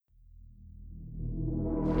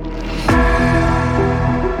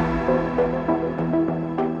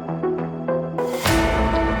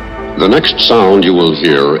The next sound you will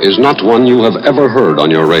hear is not one you have ever heard on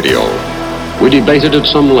your radio. We debated at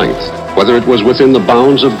some length whether it was within the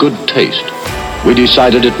bounds of good taste. We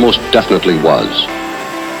decided it most definitely was.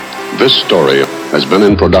 This story has been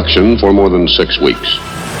in production for more than 6 weeks.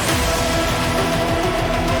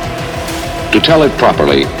 To tell it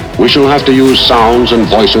properly, we shall have to use sounds and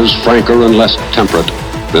voices franker and less temperate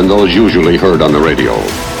than those usually heard on the radio.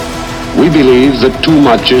 We believe that too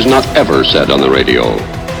much is not ever said on the radio,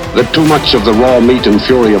 that too much of the raw meat and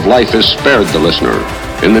fury of life is spared the listener,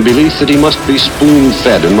 in the belief that he must be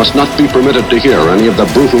spoon-fed and must not be permitted to hear any of the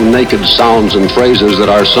brutal, naked sounds and phrases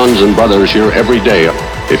that our sons and brothers hear every day.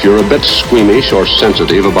 If you're a bit squeamish or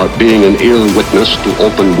sensitive about being an ill witness to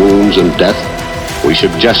open wounds and death, we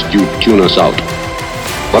suggest you tune us out.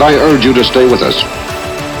 But I urge you to stay with us.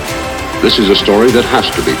 This is a story that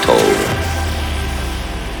has to be told.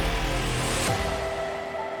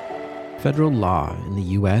 Federal law in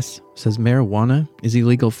the U.S. says marijuana is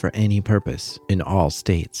illegal for any purpose in all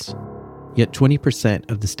states. Yet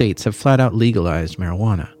 20% of the states have flat out legalized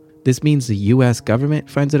marijuana. This means the U.S. government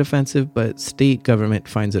finds it offensive, but state government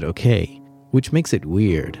finds it okay, which makes it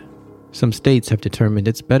weird. Some states have determined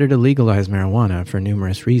it's better to legalize marijuana for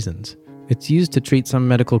numerous reasons. It's used to treat some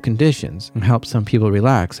medical conditions and help some people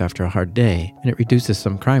relax after a hard day, and it reduces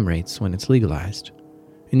some crime rates when it's legalized.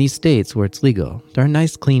 In these states where it's legal, there are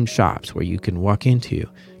nice clean shops where you can walk into,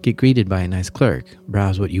 get greeted by a nice clerk,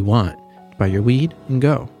 browse what you want, buy your weed, and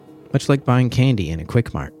go. Much like buying candy in a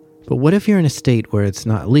Quick Mart. But what if you're in a state where it's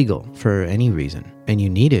not legal for any reason, and you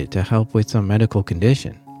need it to help with some medical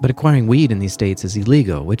condition? But acquiring weed in these states is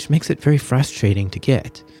illegal, which makes it very frustrating to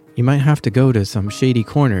get. You might have to go to some shady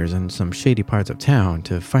corners and some shady parts of town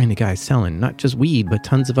to find the guy selling not just weed, but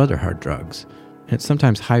tons of other hard drugs. And it's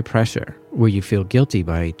sometimes high pressure, where you feel guilty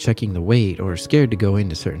by checking the weight or scared to go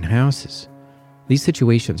into certain houses. These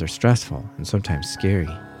situations are stressful and sometimes scary.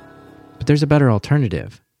 But there's a better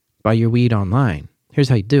alternative. Buy your weed online. Here's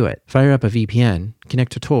how you do it. Fire up a VPN,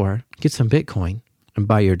 connect to Tor, get some Bitcoin, and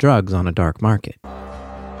buy your drugs on a dark market.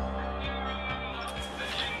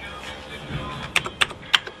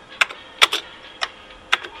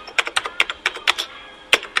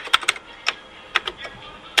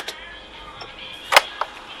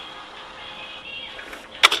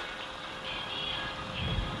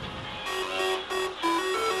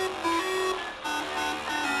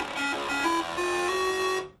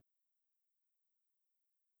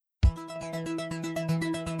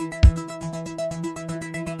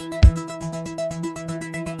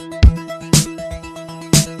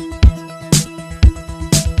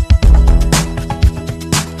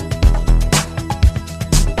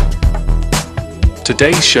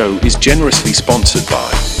 Today's show is generously sponsored by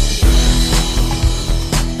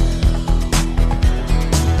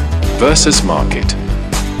Versus Market,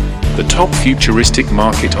 the top futuristic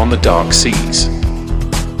market on the dark seas,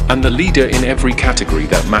 and the leader in every category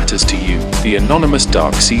that matters to you, the anonymous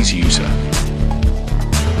dark seas user.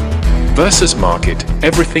 Versus Market,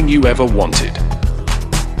 everything you ever wanted.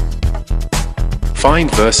 Find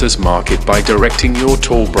Versus Market by directing your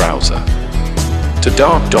Tor browser to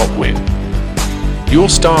dark.win. Your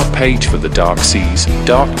start page for the dark seas,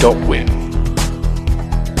 dark.win.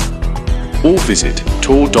 Or visit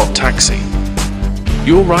tor.taxi.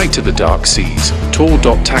 Your ride to the dark seas,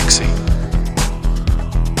 tor.taxi.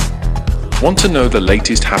 Want to know the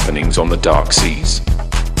latest happenings on the dark seas?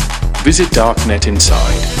 Visit Darknet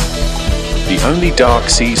Inside, the only dark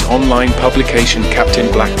seas online publication Captain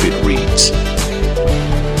Blackbeard reads.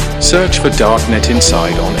 Search for Darknet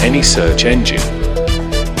Inside on any search engine.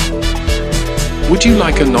 Would you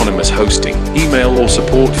like anonymous hosting, email or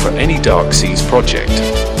support for any Dark Seas project?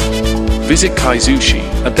 Visit Kaizushi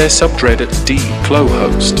at their subreddit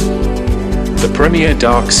d-clo-host, the premier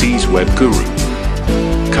Dark Seas web guru.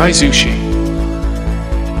 Kaizushi.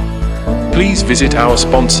 Please visit our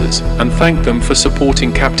sponsors and thank them for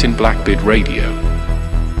supporting Captain Blackbeard Radio.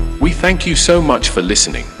 We thank you so much for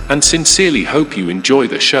listening and sincerely hope you enjoy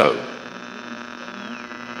the show.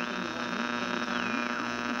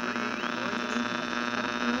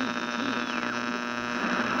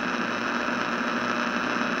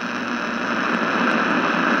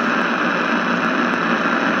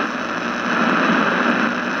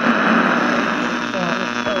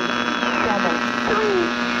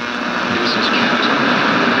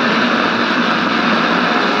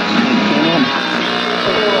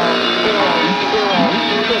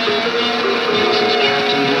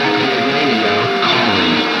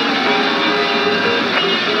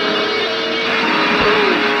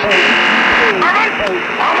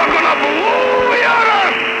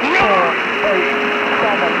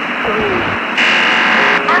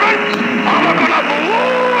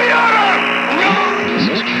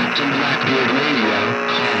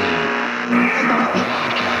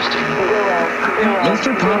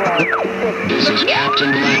 Mr. Pop. This is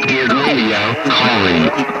Captain Blackbeard Radio calling.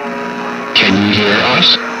 Can you hear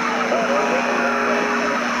us?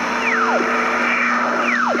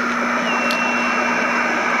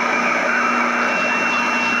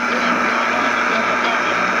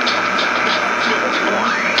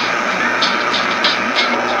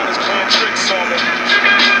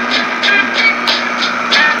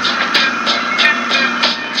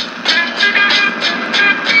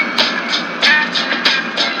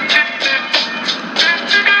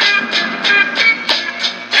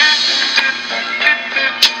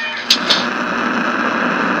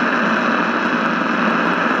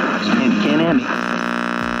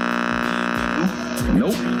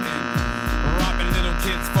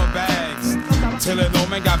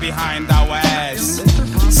 Behind our ass,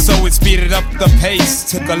 so it speeded up the pace.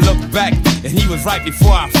 Took a look back, and he was right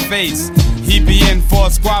before our face. He be in for a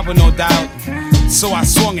squabble, no doubt. So I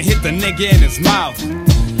swung and hit the nigga in his mouth.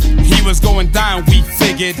 He was going down, we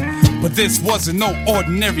figured, but this wasn't no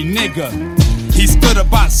ordinary nigga. He stood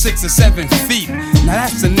about 6 or 7 feet. Now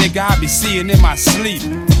that's the nigga I be seeing in my sleep.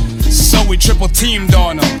 So we triple teamed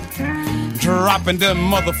on him, dropping them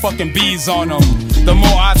motherfucking bees on him. The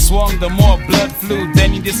more I swung, the more blood flew.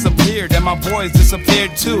 Then he disappeared, and my boys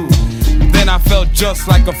disappeared too. Then I felt just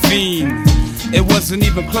like a fiend. It wasn't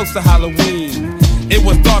even close to Halloween. It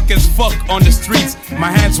was dark as fuck on the streets.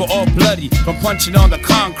 My hands were all bloody from punching on the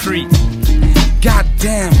concrete.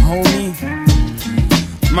 Goddamn, homie,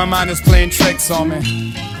 my mind is playing tricks on me.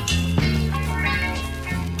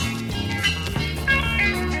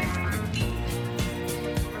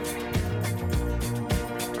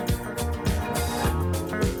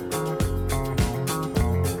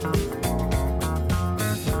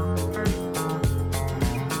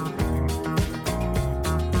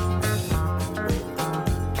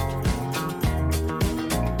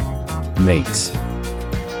 Mates.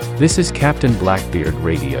 This is Captain Blackbeard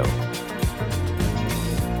Radio.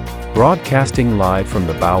 Broadcasting live from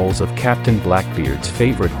the bowels of Captain Blackbeard's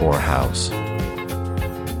favorite whorehouse.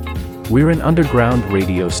 We're an underground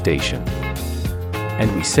radio station.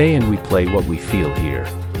 And we say and we play what we feel here.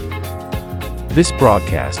 This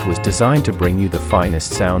broadcast was designed to bring you the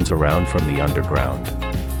finest sounds around from the underground.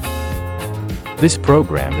 This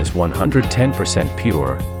program is 110%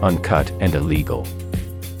 pure, uncut, and illegal.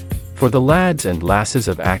 For the lads and lasses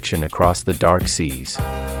of action across the dark seas,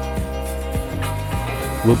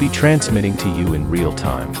 we'll be transmitting to you in real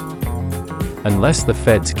time. Unless the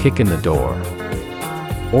feds kick in the door,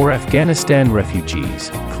 or Afghanistan refugees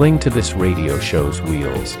cling to this radio show's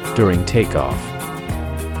wheels during takeoff.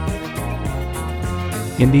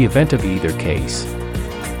 In the event of either case,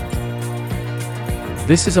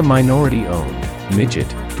 this is a minority-owned, midget,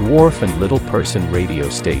 dwarf and little person radio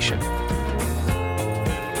station.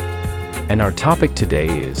 And our topic today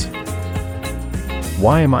is,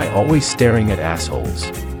 why am I always staring at assholes?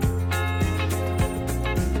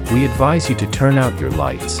 We advise you to turn out your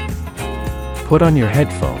lights, put on your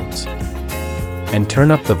headphones, and turn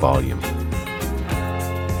up the volume.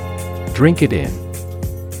 Drink it in,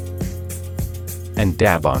 and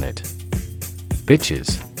dab on it,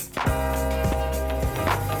 bitches.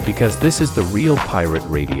 Because this is the real pirate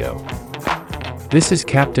radio. This is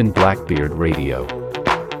Captain Blackbeard Radio.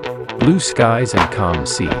 Blue skies and calm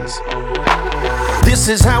seas. This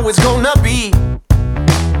is how it's gonna be.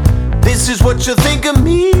 This is what you think of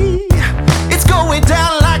me. It's going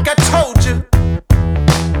down like I told you.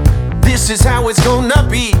 This is how it's gonna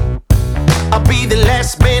be. I'll be the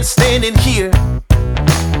last man standing here.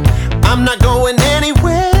 I'm not going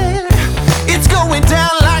anywhere. It's going down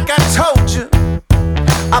like I told you.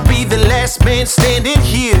 I'll be the last man standing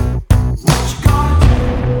here. What you gonna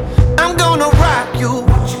do? I'm gonna rock you.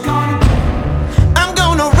 What you gonna do? I'm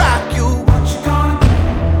gonna rock you. What you gonna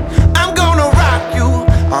do? I'm gonna rock you.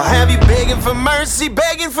 I'll have you begging for mercy,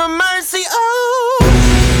 begging for mercy. Oh,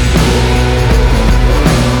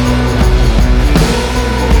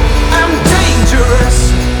 I'm dangerous.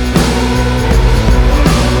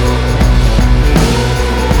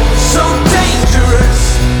 So dangerous.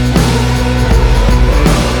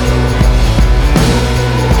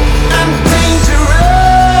 I'm dangerous.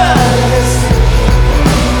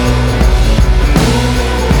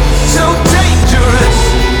 So dangerous.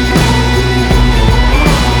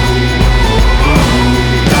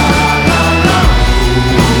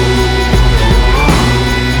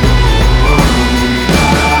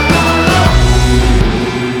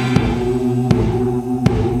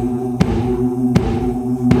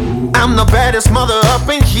 I'm the baddest mother up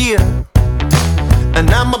in here, and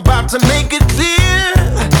I'm about to make it clear.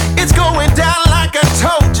 It's going down like I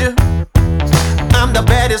told you. I'm the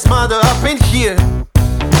baddest let his mother up in here.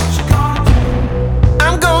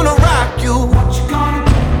 I'm gonna rock you.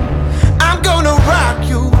 I'm gonna rock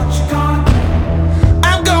you.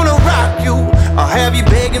 I'm gonna rock you. I'll have you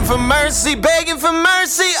begging for mercy, begging for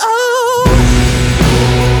mercy. Oh,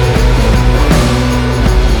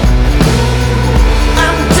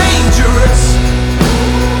 I'm dangerous.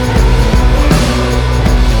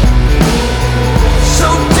 So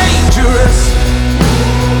dangerous.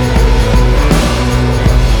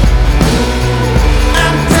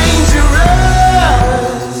 I'm dangerous.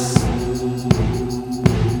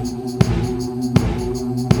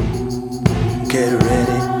 Get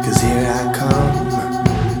ready, 'cause here I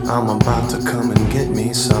come. I'm about to come and get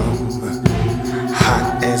me some.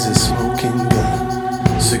 Hot as a smoking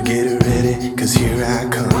gun. So get ready, 'cause here I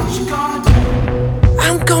come. What you gonna do?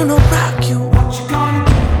 I'm gonna rock you. What you gonna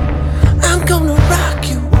do? I'm gonna rock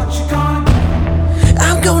you. What you gonna do?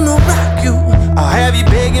 I'm gonna rock you. I'll have you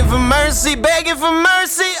begging for mercy, begging for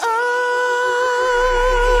mercy. Oh.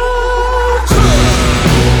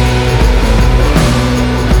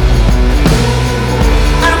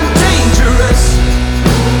 I'm dangerous.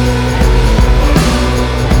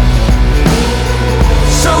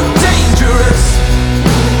 So dangerous.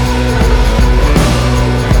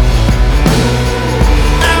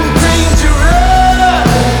 I'm dangerous.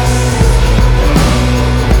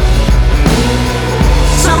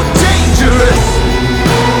 So dangerous.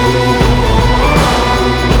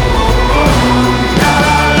 La,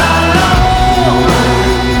 la, la, la.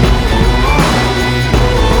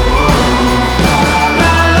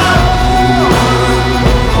 La, la,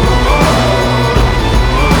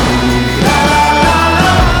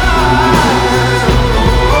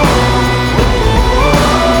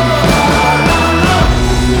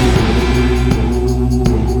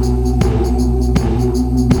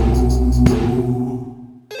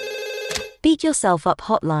 Beat Yourself Up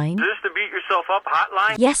hotline. Is this the Beat Yourself Up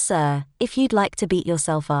hotline? Yes, sir. If you'd like to beat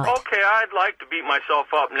yourself up. Okay, I'd like to beat myself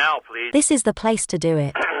up now, please. This is the place to do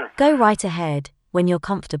it. Go right ahead when you're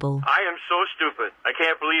comfortable. I am so stupid. I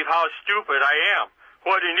can't believe how stupid I am.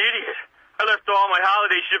 What an idiot. I left all my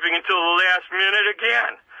holiday shipping until the last minute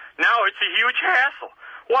again. Now it's a huge hassle.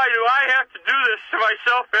 Why do I have to do this to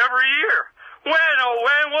myself every year? When, oh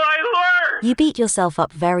when will I learn? You beat yourself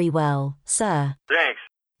up very well, sir. Thanks.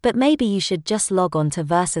 But maybe you should just log on to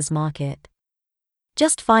Versus Market.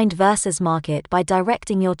 Just find Versus Market by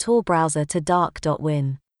directing your Tor browser to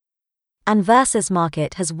dark.win. And Versus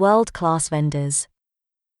Market has world-class vendors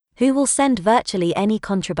who will send virtually any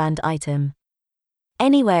contraband item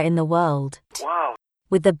anywhere in the world. Wow.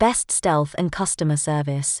 With the best stealth and customer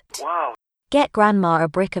service. Wow. Get grandma a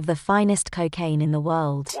brick of the finest cocaine in the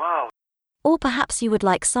world. Wow. Or perhaps you would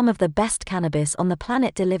like some of the best cannabis on the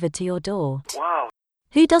planet delivered to your door. Wow.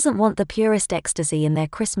 Who doesn't want the purest ecstasy in their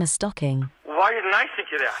Christmas stocking? Why didn't I think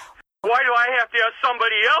of that? Why do I have to have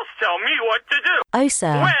somebody else tell me what to do? Oh,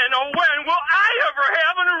 sir. When, oh when will I ever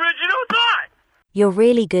have an original thought? You're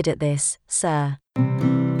really good at this, sir.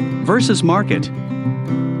 Versus Market.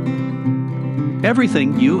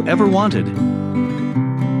 Everything you ever wanted.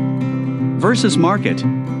 Versus Market.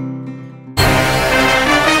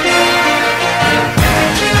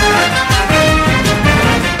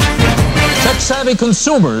 Tech-savvy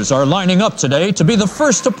consumers are lining up today to be the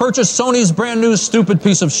first to purchase Sony's brand new stupid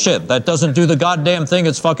piece of shit that doesn't do the goddamn thing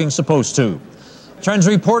it's fucking supposed to. Trends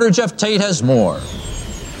reporter Jeff Tate has more.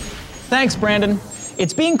 Thanks, Brandon.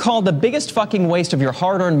 It's being called the biggest fucking waste of your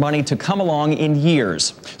hard-earned money to come along in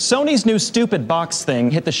years. Sony's new stupid box thing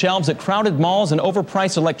hit the shelves at crowded malls and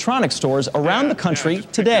overpriced electronics stores around the country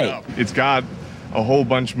today. It's got a whole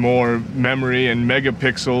bunch more memory and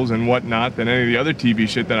megapixels and whatnot than any of the other TV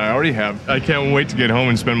shit that I already have. I can't wait to get home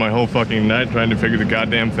and spend my whole fucking night trying to figure the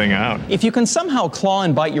goddamn thing out. If you can somehow claw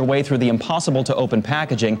and bite your way through the impossible to open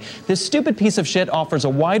packaging, this stupid piece of shit offers a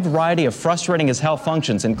wide variety of frustrating as hell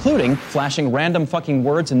functions, including flashing random fucking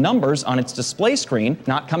words and numbers on its display screen,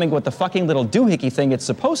 not coming with the fucking little doohickey thing it's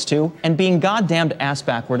supposed to, and being goddamned ass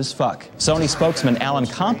backward as fuck. Sony spokesman Alan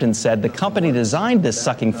Compton said the company designed this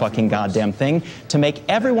sucking fucking goddamn thing to make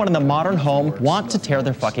everyone in the modern home want to tear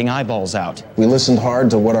their fucking eyeballs out. We listened hard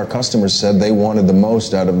to what our customers said they wanted the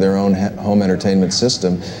most out of their own home entertainment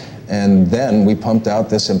system, and then we pumped out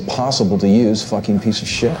this impossible to use fucking piece of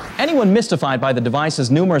shit. Anyone mystified by the device's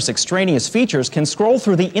numerous extraneous features can scroll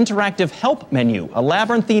through the interactive help menu, a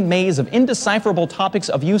labyrinthine maze of indecipherable topics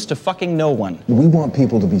of use to fucking no one. We want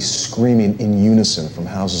people to be screaming in unison from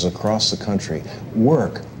houses across the country.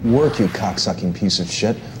 Work, you cocksucking piece of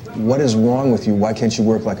shit. What is wrong with you? Why can't you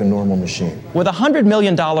work like a normal machine? With a $100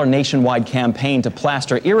 million nationwide campaign to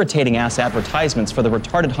plaster irritating-ass advertisements for the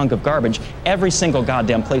retarded hunk of garbage every single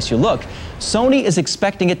goddamn place you look, Sony is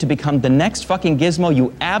expecting it to become the next fucking gizmo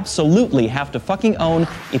you absolutely have to fucking own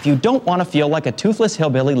if you don't want to feel like a toothless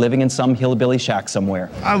hillbilly living in some hillbilly shack somewhere.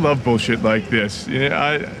 I love bullshit like this.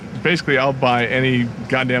 Basically, I'll buy any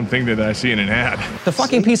goddamn thing that I see in an ad. The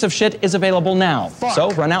fucking piece of shit is available now. Fuck.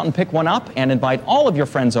 So run out and pick one up and invite all of your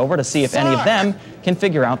friends over to see if any of them can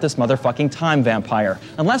figure out this motherfucking time vampire.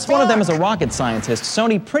 Unless one of them is a rocket scientist,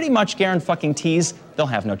 Sony pretty much guarantees they'll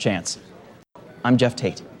have no chance. I'm Jeff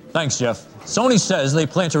Tate. Thanks, Jeff. Sony says they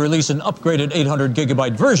plan to release an upgraded 800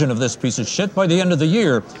 gigabyte version of this piece of shit by the end of the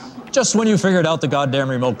year, just when you figured out the goddamn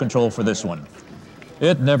remote control for this one.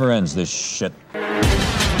 It never ends, this shit.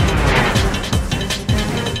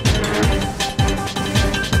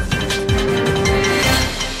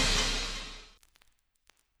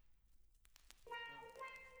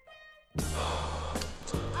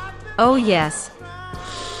 Oh yes.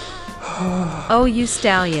 Oh you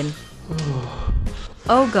stallion.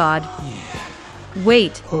 Oh God.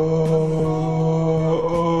 Wait.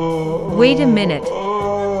 Wait a minute.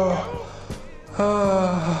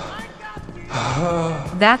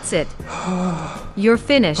 That's it. You're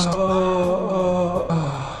finished.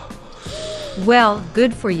 Well,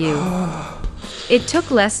 good for you. It took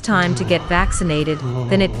less time to get vaccinated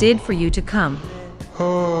than it did for you to come.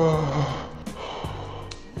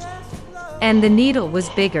 And the needle was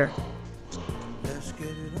bigger.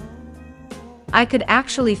 I could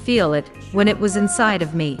actually feel it when it was inside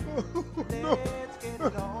of me.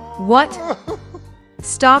 What?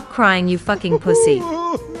 Stop crying, you fucking pussy.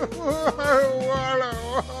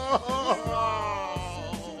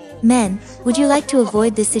 Men, would you like to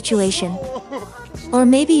avoid this situation? Or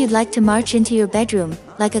maybe you'd like to march into your bedroom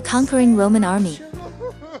like a conquering Roman army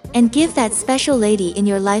and give that special lady in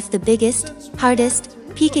your life the biggest, hardest,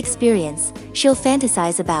 peak experience she'll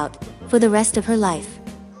fantasize about for the rest of her life.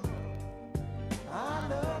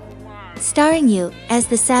 Starring you as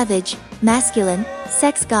the savage, masculine,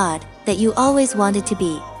 sex god that you always wanted to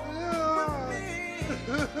be.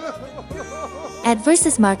 At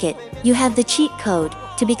Versus Market, you have the cheat code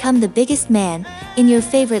to become the biggest man in your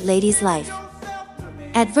favorite lady's life.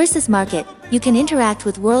 At Versus Market, you can interact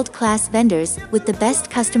with world-class vendors with the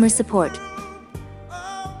best customer support.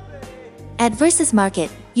 At Versus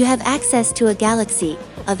Market, you have access to a galaxy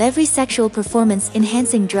of every sexual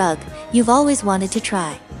performance-enhancing drug you've always wanted to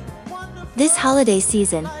try. This holiday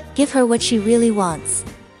season, give her what she really wants.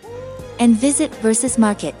 And visit Versus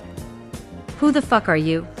Market. Who the fuck are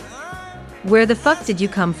you? Where the fuck did you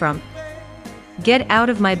come from? Get out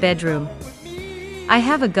of my bedroom. I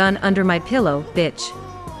have a gun under my pillow, bitch.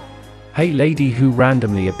 Hey lady who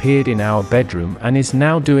randomly appeared in our bedroom and is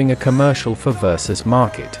now doing a commercial for Versus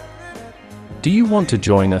Market. Do you want to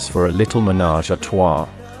join us for a little menage a trois?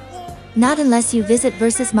 Not unless you visit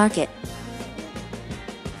Versus Market.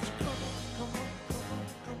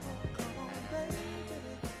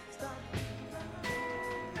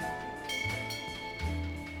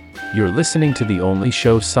 You're listening to the only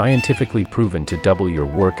show scientifically proven to double your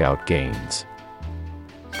workout gains.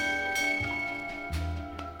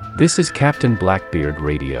 This is Captain Blackbeard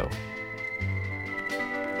Radio.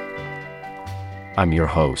 I'm your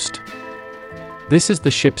host. This is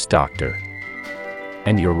the ship's doctor.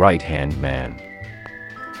 And your right-hand man.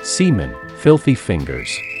 Seaman Filthy Fingers.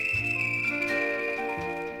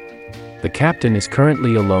 The captain is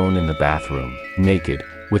currently alone in the bathroom, naked,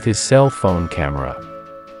 with his cell phone camera.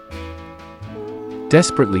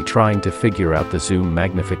 Desperately trying to figure out the zoom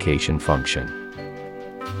magnification function.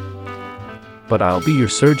 But I'll be your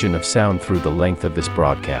surgeon of sound through the length of this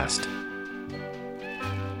broadcast.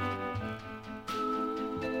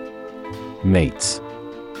 Mates.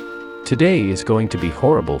 Today is going to be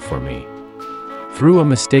horrible for me. Through a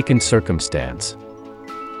mistaken circumstance.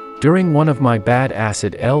 During one of my bad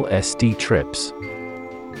acid LSD trips,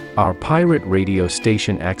 our pirate radio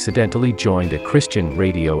station accidentally joined a Christian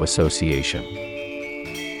radio association.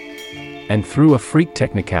 And through a freak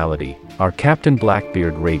technicality, our Captain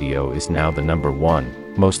Blackbeard Radio is now the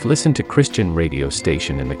 #1 most listened to Christian radio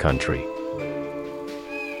station in the country.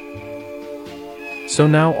 So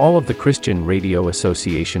now all of the Christian Radio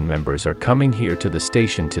Association members are coming here to the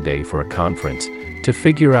station today for a conference to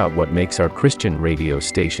figure out what makes our Christian radio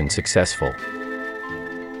station successful.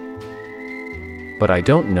 But I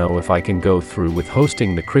don't know if I can go through with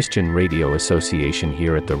hosting the Christian Radio Association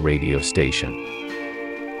here at the radio station.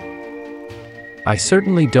 I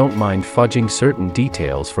certainly don't mind fudging certain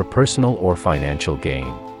details for personal or financial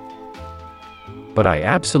gain. But I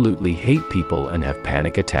absolutely hate people and have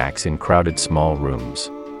panic attacks in crowded small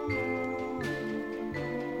rooms.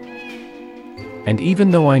 And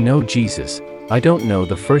even though I know Jesus, I don't know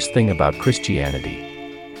the first thing about Christianity.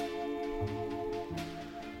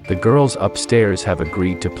 The girls upstairs have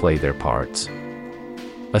agreed to play their parts.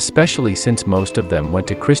 Especially since most of them went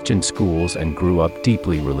to Christian schools and grew up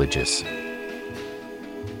deeply religious.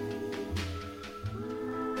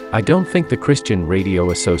 I don't think the Christian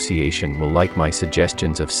Radio Association will like my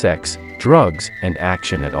suggestions of sex, drugs, and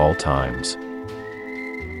action at all times.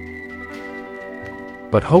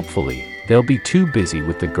 But hopefully, they'll be too busy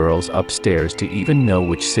with the girls upstairs to even know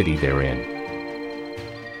which city they're in.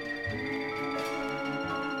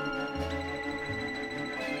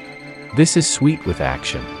 This is Sweet with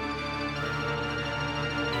Action.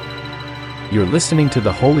 You're listening to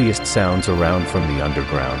the holiest sounds around from the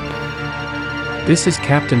underground. This is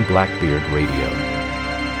Captain Blackbeard Radio.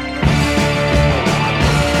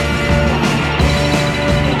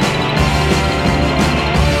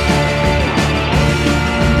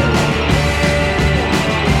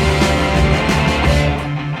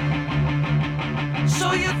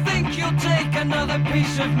 So you think you'll take another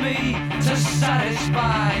piece of me to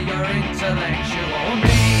satisfy your intellectual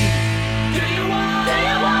need? Do you want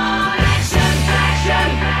action, action,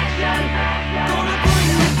 action? Gonna bring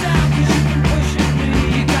you down 'cause you've been pushing me.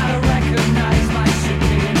 You gotta recognize my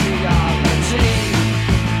superiority.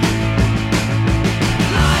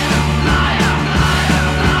 Liar, liar, liar,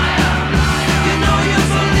 liar, liar. You know you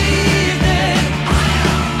believe it.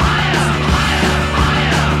 Liar, liar, liar,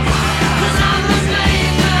 liar. 'Cause I'm the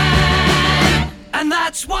main man. And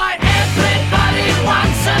that's why everybody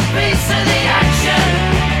wants a piece of the action.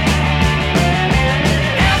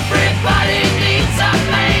 Everybody needs a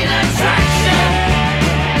main attraction.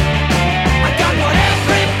 I got what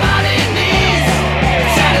everybody needs.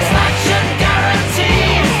 Satisfaction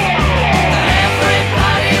guarantees that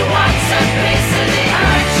everybody wants a piece of the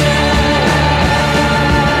action.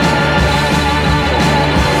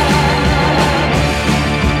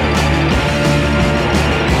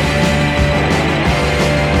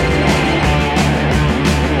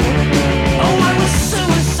 Oh, I was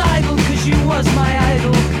suicidal 'cause you was my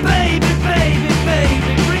idol. Baby, baby, baby,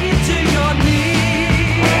 bring it to your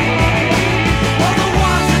knees. Well, there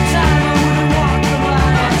was a time I would've walked the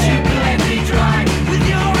line, but you bled me dry with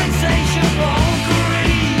your insatiable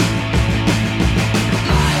greed.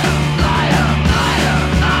 Liar, liar, liar,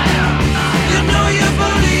 liar, liar. You know you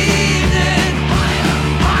believed it. Liar,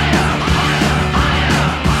 liar, liar, liar,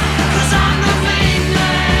 liar. 'Cause I'm the main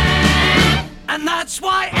man. And that's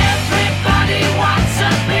why everybody wants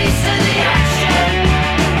a piece of the action.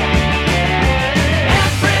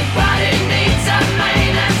 Everybody needs a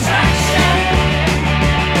main attraction.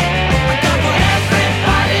 I got what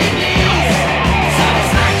everybody needs.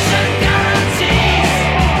 Satisfaction guarantees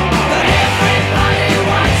that everybody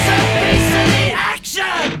wants a piece of the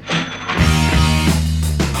action.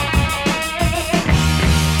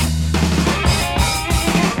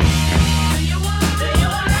 Do you want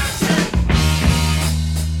action?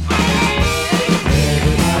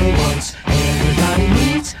 Everybody wants, everybody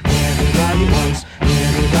needs, everybody wants,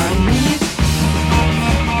 everybody needs.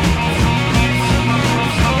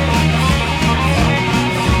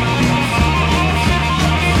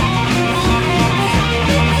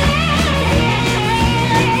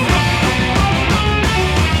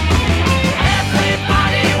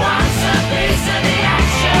 Everybody wants a piece of the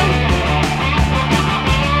action.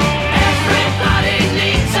 Everybody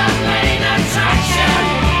needs a main attraction.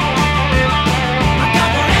 I got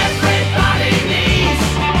what everybody needs.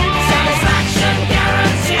 Satisfaction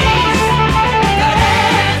guarantees that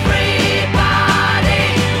everybody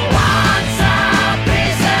wants a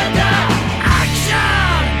piece of the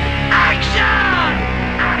action. Action,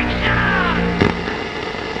 action.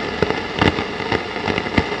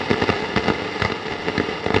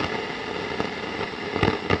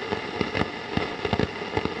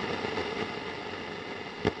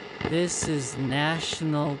 This is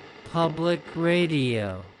National Public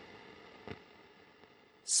Radio.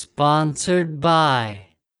 Sponsored by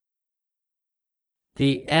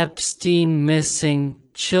the Epstein Missing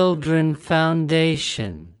Children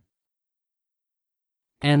Foundation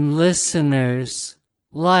and listeners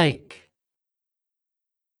like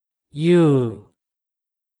you.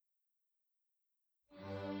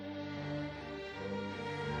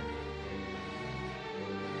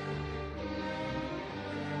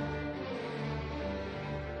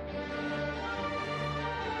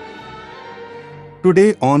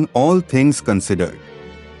 Today on All Things Considered,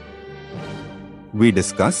 we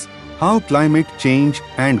discuss How climate change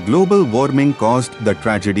and global warming caused the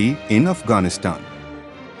tragedy in Afghanistan.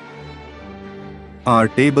 Our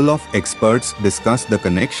table of experts discuss the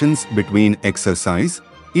connections between exercise,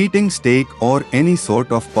 eating steak or any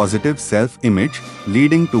sort of positive self-image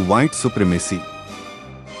leading to white supremacy.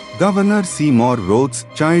 Governor Seymour Rhodes'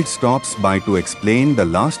 child stops by to explain the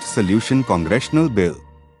last solution congressional bill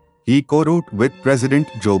he co-wrote with President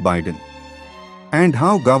Joe Biden. And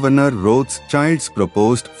how Governor Rhodes' child's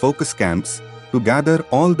proposed focus camps to gather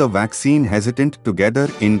all the vaccine hesitant together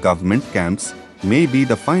in government camps may be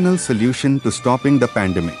the final solution to stopping the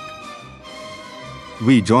pandemic.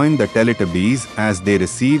 We join the Teletubbies as they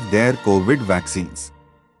receive their COVID vaccines.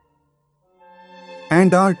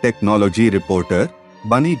 And our technology reporter,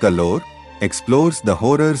 Bunny Galore, explores the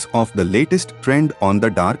horrors of the latest trend on the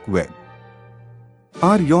dark web.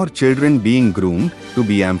 Are your children being groomed to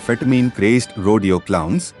be amphetamine-crazed rodeo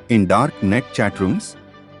clowns in dark net chatrooms?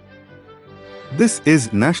 This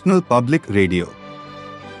is National Public Radio.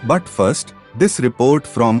 But first, this report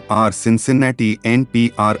from our Cincinnati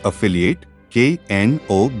NPR affiliate,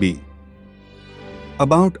 KNOB.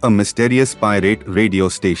 About a mysterious pirate radio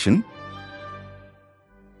station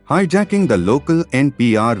hijacking the local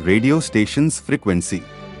NPR radio station's frequency.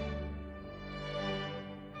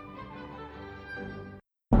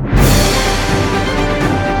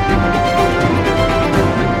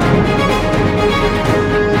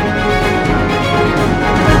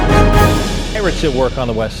 Pirates at work on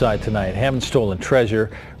the west side tonight. Haven't stolen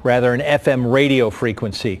treasure, rather an FM radio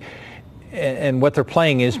frequency. And what they're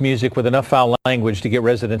playing is music with enough foul language to get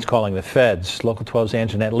residents calling the feds. Local 12's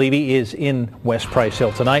Anjanette Levy is in West Price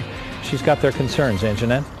Hill tonight. She's got their concerns.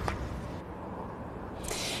 Anjanette?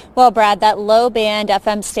 Well, Brad, that low-band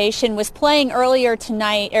FM station was playing earlier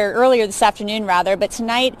this afternoon, but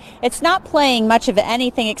tonight it's not playing much of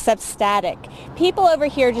anything except static. People over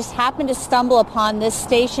here just happened to stumble upon this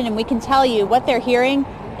station, and we can tell you what they're hearing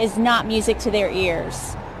is not music to their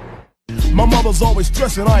ears. My mother's always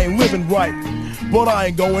stressing I ain't living right, but I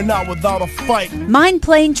ain't going out without a fight. Mind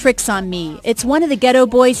Playing Tricks on Me. It's one of the Geto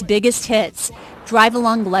Boyz' biggest hits. Drive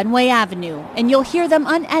along Glenway Avenue, and you'll hear them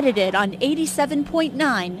unedited on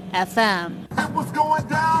 87.9 FM. It was going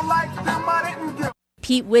down like them I didn't give.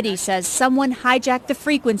 Pete Whitty says someone hijacked the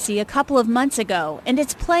frequency a couple of months ago, and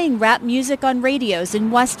it's playing rap music on radios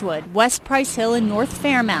in Westwood, West Price Hill, and North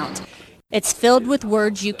Fairmount. It's filled with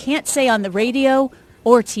words you can't say on the radio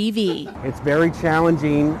or TV. It's very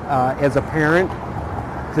challenging as a parent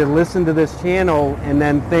to listen to this channel and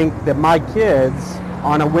then think that my kids,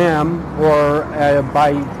 on a whim or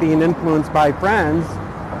by being influenced by friends,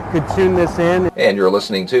 could tune this in. And you're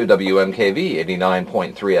listening to WMKV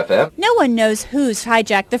 89.3 FM. No one knows who's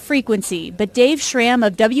hijacked the frequency, but Dave Schramm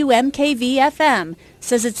of WMKV FM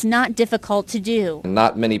says it's not difficult to do.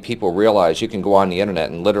 Not many people realize you can go on the internet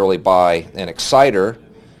and literally buy an exciter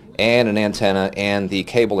and an antenna and the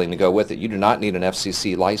cabling to go with it. You do not need an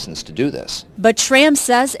FCC license to do this. But Schramm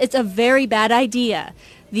says it's a very bad idea.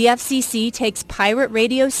 The FCC takes pirate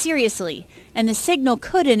radio seriously, and the signal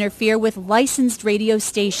could interfere with licensed radio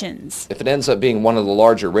stations. If it ends up being one of the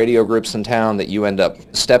larger radio groups in town that you end up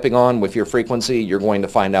stepping on with your frequency, you're going to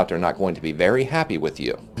find out they're not going to be very happy with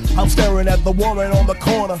you. I'm staring at the woman on the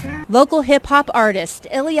corner. Local hip-hop artist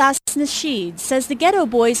Ilyas Nasheed says the Geto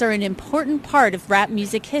Boyz are an important part of rap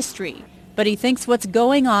music history, but he thinks what's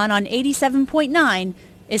going on 87.9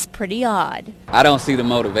 is pretty odd. I don't see the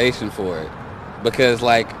motivation for it. Because,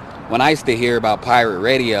 when I used to hear about pirate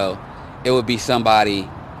radio, it would be somebody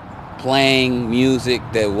playing music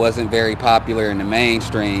that wasn't very popular in the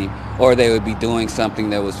mainstream, or they would be doing something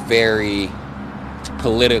that was very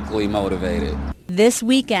politically motivated. This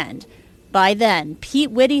weekend. By then, Pete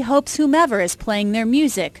Whitty hopes whomever is playing their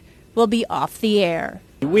music will be off the air.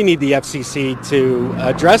 We need the FCC to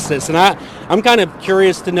address this, and I'm kind of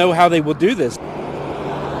curious to know how they will do this.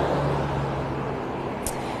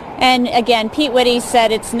 And again, Pete Whitty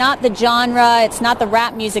said it's not the genre, it's not the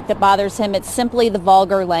rap music that bothers him, it's simply the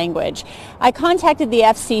vulgar language. I contacted the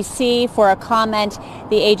FCC for a comment.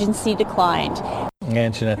 The agency declined.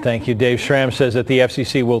 Anjanette, thank you. Dave Schramm says that the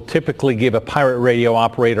FCC will typically give a pirate radio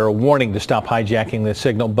operator a warning to stop hijacking the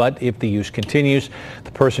signal, but if the use continues,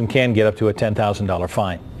 the person can get up to a $10,000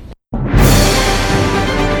 fine.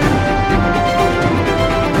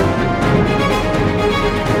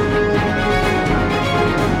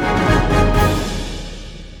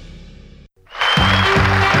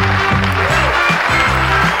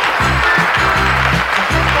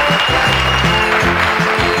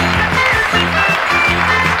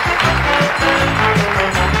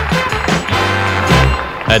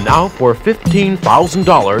 And now for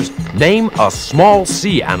 $15,000, name a small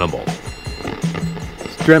sea animal.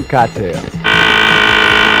 Shrimp cocktail.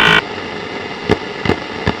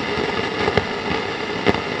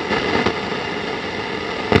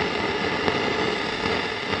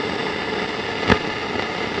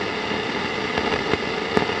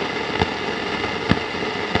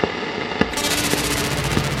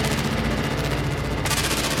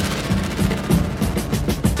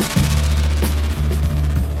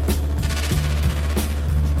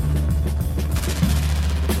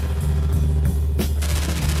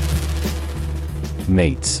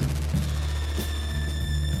 Mates.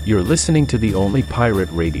 You're listening to the only pirate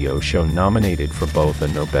radio show nominated for both a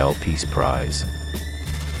Nobel Peace Prize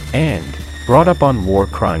and brought up on war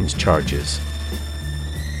crimes charges.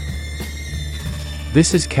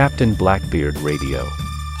 This is Captain Blackbeard Radio.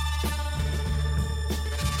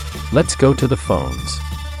 Let's go to the phones.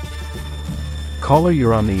 Caller,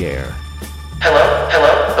 you're on the air.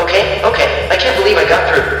 Hello? Okay, I can't believe I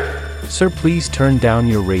got through. Sir, please turn down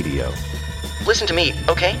your radio. Listen to me,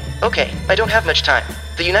 okay, I don't have much time.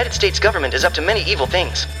 The United States government is up to many evil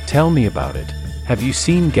things. Tell me about it. Have you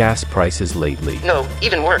seen gas prices lately? No,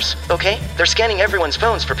 even worse, okay? They're scanning everyone's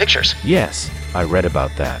phones for pictures. Yes, I read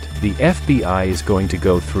about that. The FBI is going to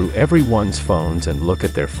go through everyone's phones and look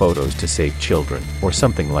at their photos to save children, or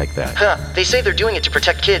something like that. They say they're doing it to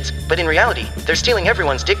protect kids, but in reality, they're stealing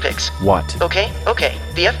everyone's dick pics. What? Okay,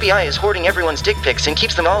 the FBI is hoarding everyone's dick pics and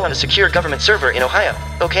keeps them all on a secure government server in Ohio,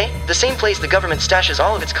 okay? The same place the government stashes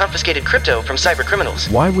all of its confiscated crypto from cyber criminals.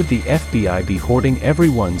 Why would the FBI be hoarding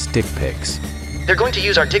everyone's dick pics? They're going to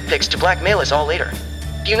use our dick pics to blackmail us all later.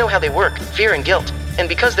 You know how they work, fear and guilt. And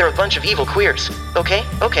because they're a bunch of evil queers. Okay,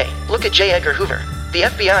 look at J. Edgar Hoover. The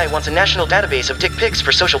FBI wants a national database of dick pics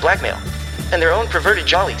for social blackmail. And their own perverted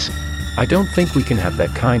jollies. I don't think we can have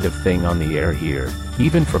that kind of thing on the air here,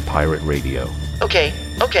 even for pirate radio. Okay.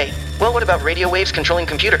 Well, what about radio waves controlling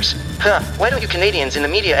computers? Why don't you Canadians in the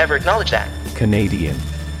media ever acknowledge that? Canadian.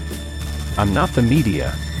 I'm not the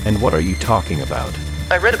media, and what are you talking about?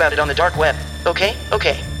 I read about it on the dark web. Okay.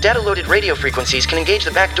 Data-loaded radio frequencies can engage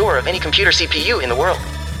the back door of any computer CPU in the world.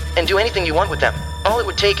 And do anything you want with them. All it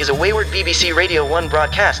would take is a wayward BBC Radio 1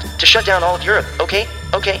 broadcast to shut down all of Europe, okay?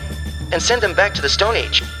 And send them back to the Stone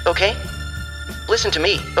Age, okay? Listen to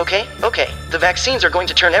me, okay? The vaccines are going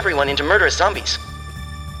to turn everyone into murderous zombies.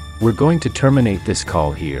 We're going to terminate this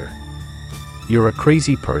call here. You're a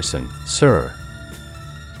crazy person, sir.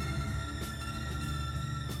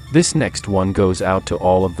 This next one goes out to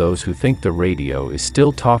all of those who think the radio is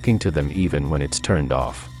still talking to them even when it's turned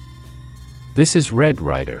off. This is Red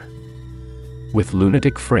Ryder with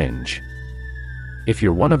Lunatic Fringe. If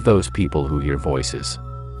you're one of those people who hear voices,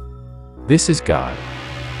 this is God,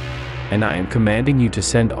 and I am commanding you to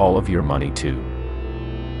send all of your money to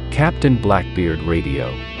Captain Blackbeard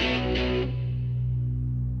Radio.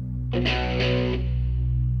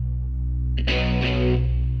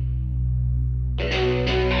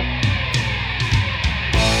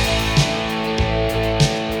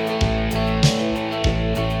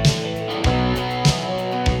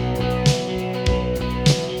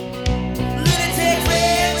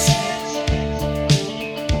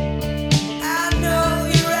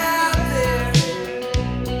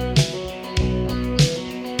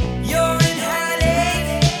 You're in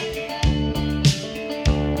hiding.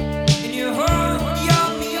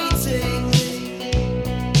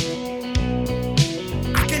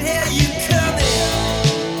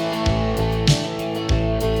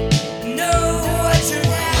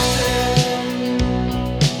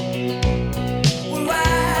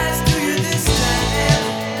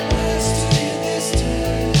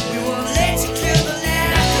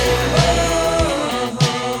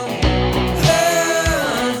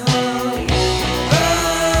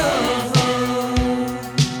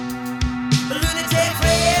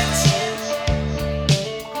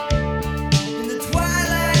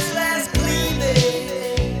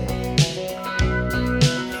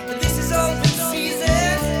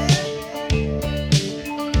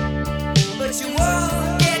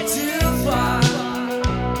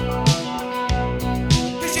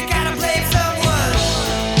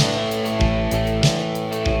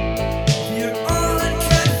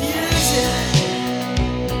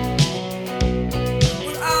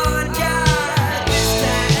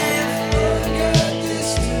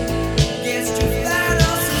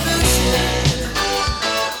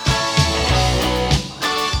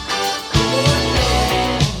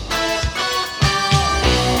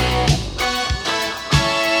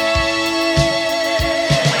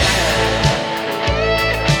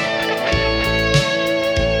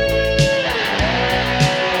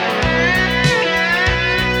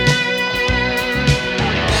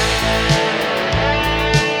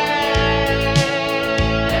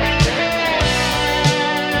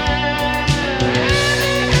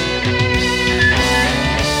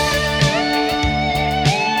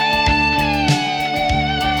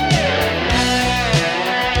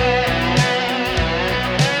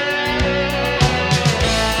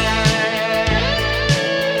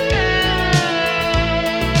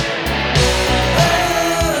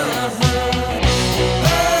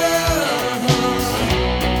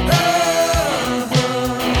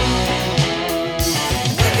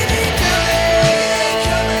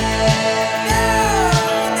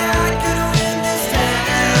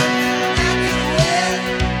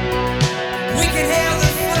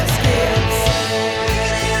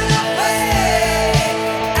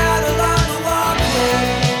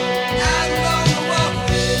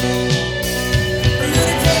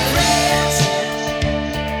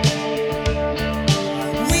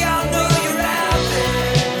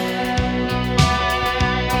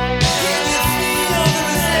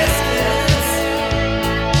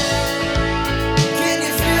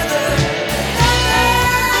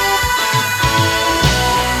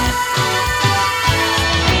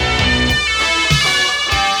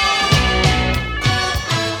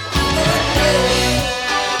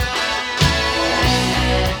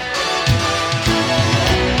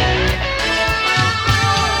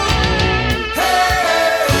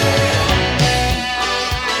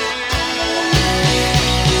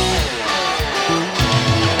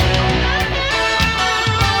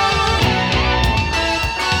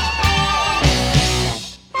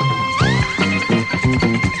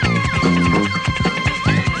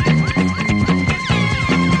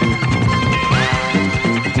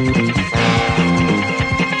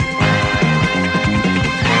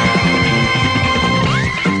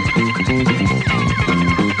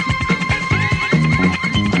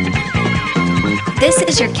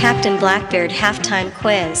 is your Captain Blackbeard halftime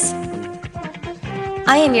quiz?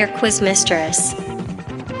 I am your quiz mistress,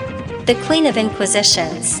 the Queen of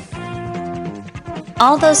Inquisitions.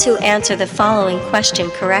 All those who answer the following question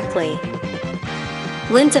correctly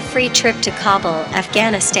wins a free trip to Kabul,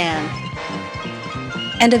 Afghanistan,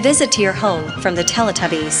 and a visit to your home from the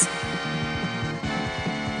Teletubbies.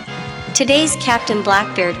 Today's Captain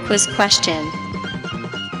Blackbeard quiz question: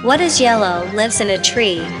 what is yellow, lives in a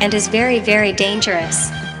tree, and is very, very dangerous?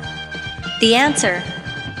 The answer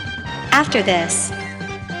after this.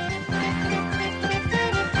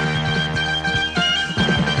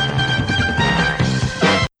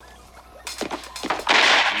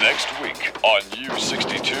 Next week on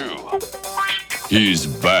U62. He's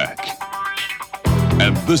back.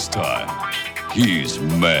 And this time, he's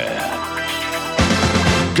mad.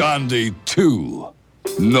 Gandhi 2.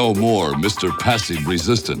 No more Mr. Passive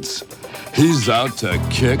Resistance. He's out to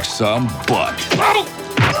kick some butt.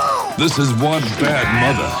 This is one bad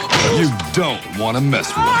mother you don't want to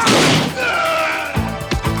mess with.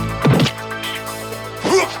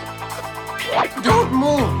 Don't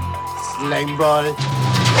move, slime ball.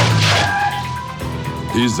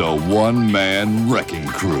 He's a one-man wrecking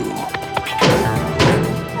crew.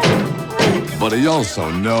 But he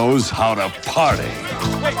also knows how to party.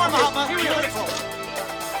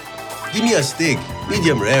 Give me a steak,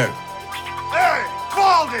 medium rare. Hey,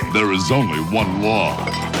 Baldy! There is only one law.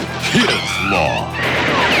 His law.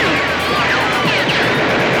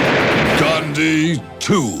 Gandhi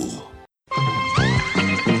 2.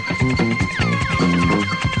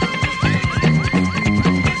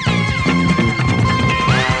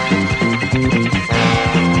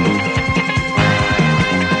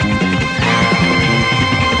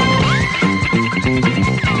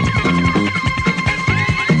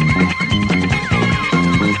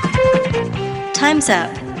 Time's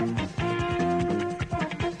up.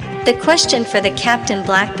 The question for the Captain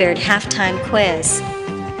Blackbeard halftime quiz.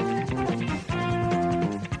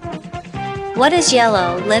 What is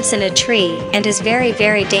yellow, lives in a tree, and is very,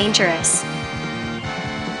 very dangerous?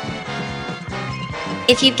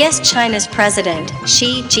 If you guessed China's president,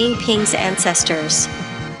 Xi Jinping's ancestors,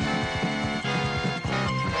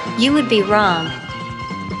 you would be wrong.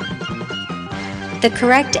 The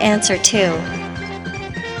correct answer to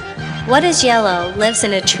what is yellow, lives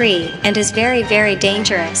in a tree, and is very, very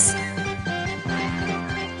dangerous?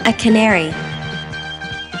 A canary.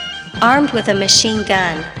 Armed with a machine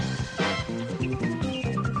gun.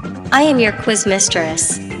 I am your quiz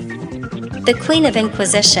mistress, the Queen of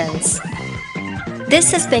Inquisitions.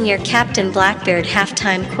 This has been your Captain Blackbeard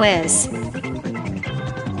halftime quiz.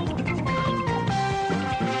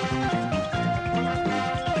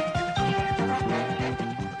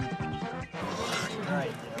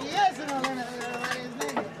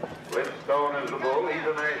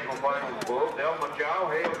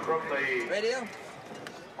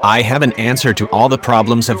 I have an answer to all the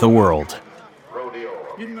problems of the world.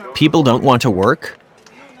 People don't want to work?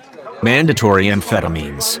 Mandatory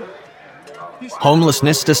amphetamines.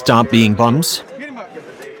 Homelessness to stop being bums?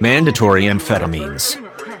 Mandatory amphetamines.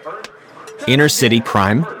 Inner city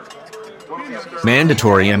crime?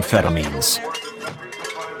 Mandatory amphetamines.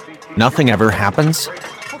 Nothing ever happens?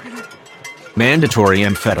 Mandatory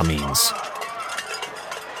amphetamines.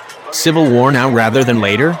 Civil war now rather than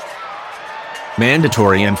later?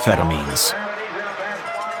 Mandatory amphetamines.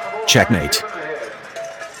 Checkmate.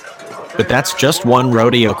 But that's just one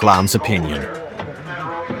rodeo clown's opinion.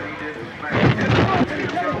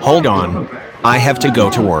 Hold on, I have to go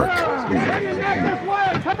to work.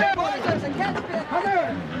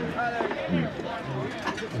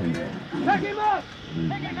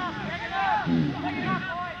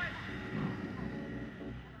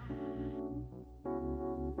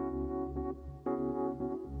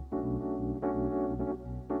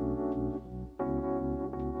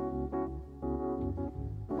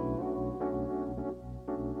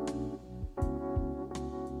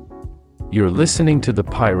 You're listening to the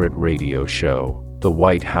Pirate Radio Show. The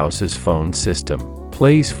White House's phone system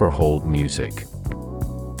plays for hold music.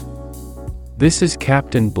 This is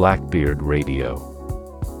Captain Blackbeard Radio.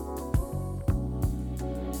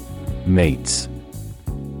 Mates.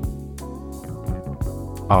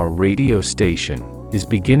 Our radio station is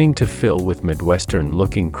beginning to fill with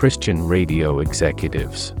Midwestern-looking Christian radio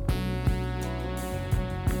executives.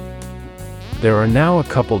 There are now a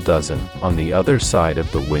couple dozen on the other side of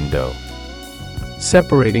the window,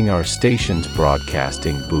 separating our station's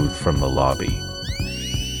broadcasting booth from the lobby.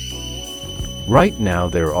 Right now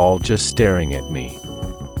they're all just staring at me.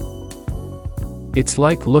 It's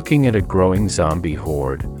like looking at a growing zombie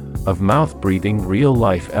horde of mouth-breathing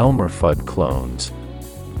real-life Elmer Fudd clones,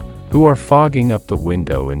 who are fogging up the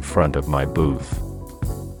window in front of my booth.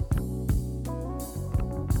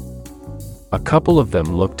 A couple of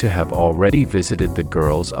them look to have already visited the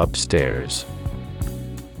girls upstairs,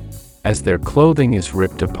 as their clothing is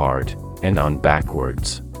ripped apart and on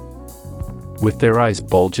backwards, with their eyes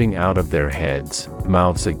bulging out of their heads,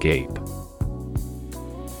 mouths agape.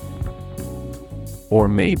 Or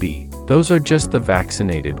maybe those are just the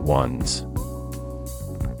vaccinated ones.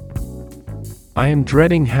 I am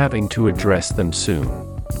dreading having to address them soon,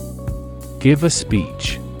 give a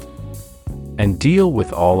speech, and deal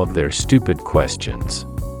with all of their stupid questions.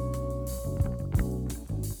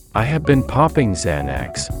 I have been popping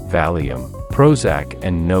Xanax, Valium, Prozac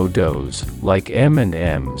and no-dose, like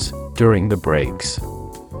M&Ms, during the breaks.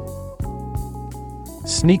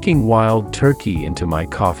 Sneaking wild turkey into my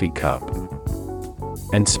coffee cup.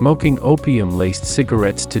 And smoking opium-laced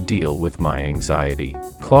cigarettes to deal with my anxiety,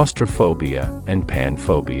 claustrophobia, and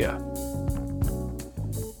panphobia.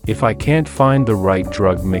 If I can't find the right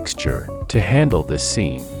drug mixture to handle this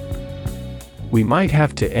scene, we might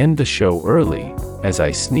have to end the show early as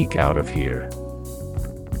I sneak out of here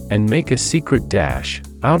and make a secret dash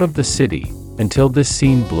out of the city until this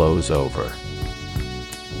scene blows over.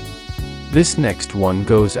 This next one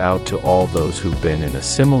goes out to all those who've been in a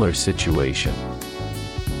similar situation.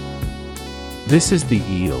 This is the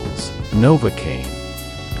Eels, Novocaine.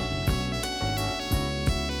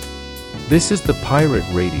 This is the pirate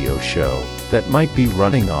radio show that might be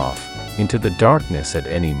running off into the darkness at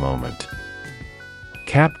any moment.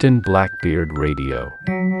 Captain Blackbeard Radio.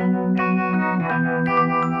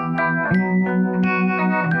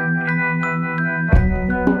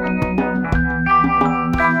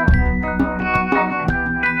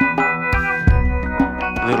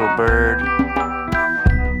 Little bird,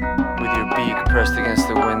 with your beak pressed against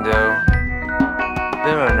the window,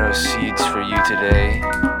 there are no seeds for you today.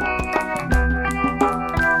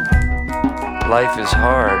 Life is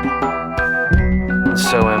hard, and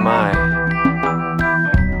so am I.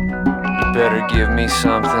 You better give me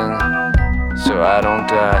something so I don't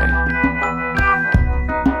die.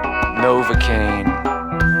 Novocaine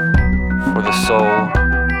for the soul.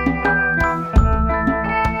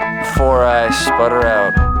 Before I sputter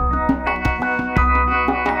out.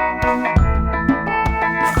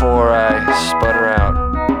 Before I sputter out.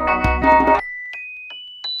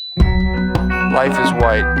 Life is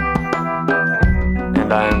white,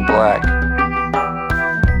 and I am black.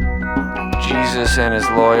 Jesus and his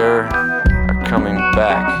lawyer are coming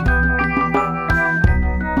back.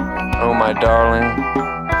 Oh, my darling,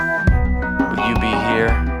 will you be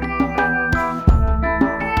here?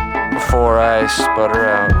 Before I sputter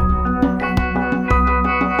out.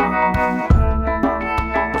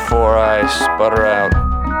 Before I sputter out.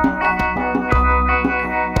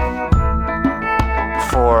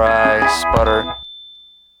 Before I sputter.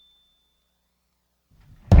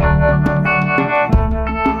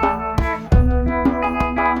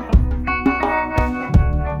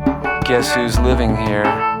 Guess who's living here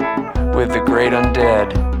with the great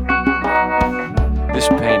undead? This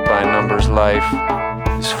paint by numbers life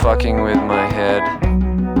is fucking with my head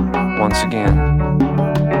once again.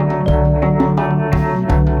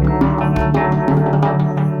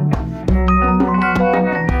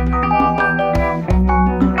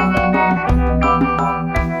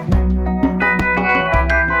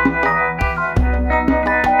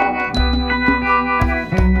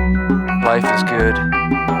 Life is good,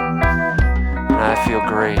 and I feel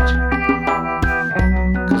great,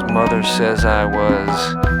 'cause mother says I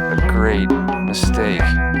was a great mistake.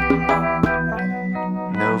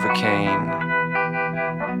 Novocaine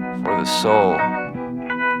for the soul.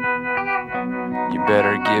 You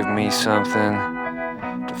better give me something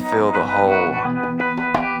to fill the hole.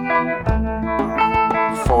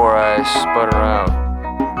 Before I sputter out.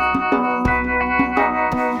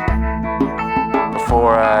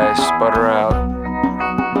 Before I sputter out.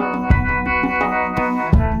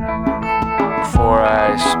 Before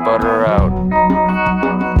I sputter out.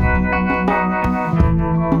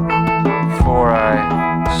 Before I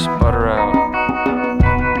sputter out.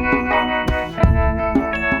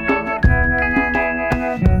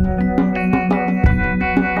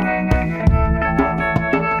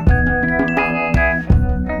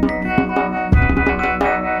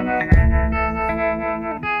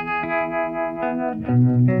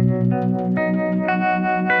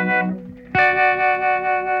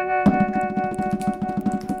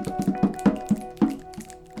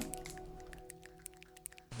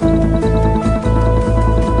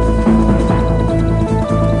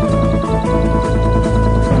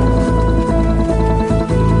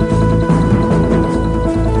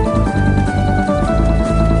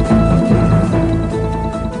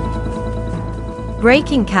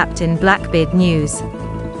 Breaking Captain Blackbeard news.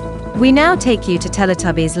 We now take you to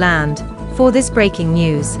Teletubbies land for this breaking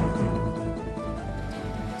news.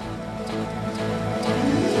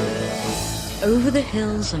 Over the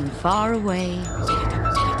hills and far away,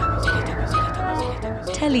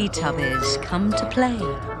 Teletubbies come to play.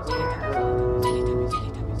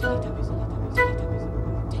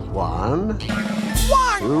 1, 2,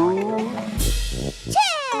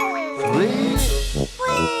 3,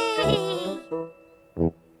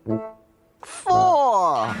 4.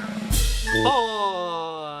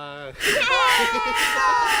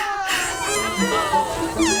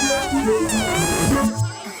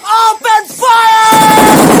 Open fire!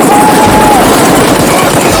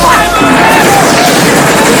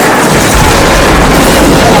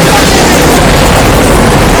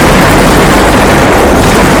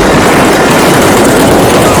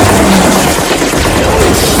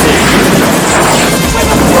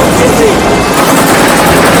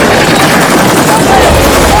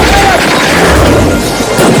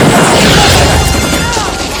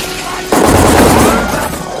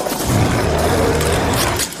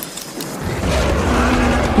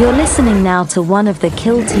 You're listening now to one of the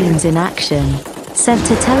kill teams in action, sent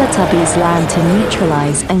to Teletubbies land to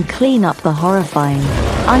neutralize and clean up the horrifying,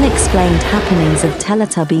 unexplained happenings of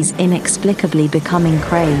Teletubbies inexplicably becoming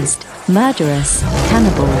crazed, murderous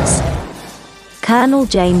cannibals. Colonel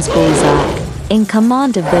James Balzac, in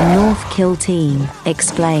command of the North Kill Team,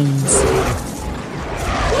 explains.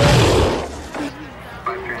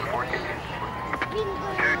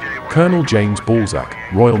 Colonel James Balzac,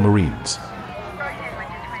 Royal Marines.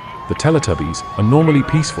 The Teletubbies are normally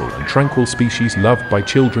peaceful and tranquil species loved by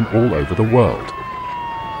children all over the world,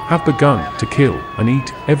 have begun to kill and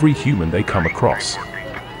eat every human they come across.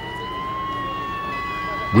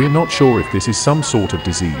 We're not sure if this is some sort of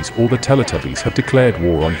disease or the Teletubbies have declared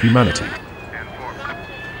war on humanity.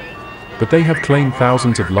 But they have claimed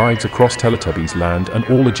thousands of lives across Teletubbies land and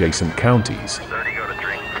all adjacent counties,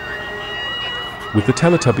 with the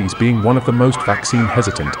Teletubbies being one of the most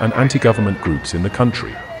vaccine-hesitant and anti-government groups in the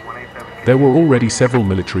country. There were already several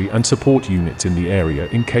military and support units in the area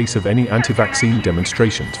in case of any anti-vaccine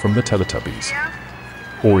demonstrations from the Teletubbies,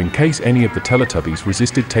 or in case any of the Teletubbies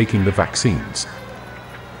resisted taking the vaccines.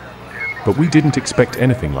 But we didn't expect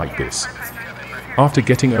anything like this. After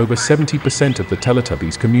getting over 70% of the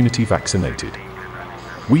Teletubbies community vaccinated,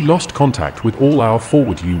 we lost contact with all our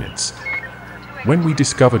forward units. When we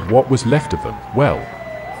discovered what was left of them, well,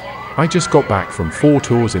 I just got back from 4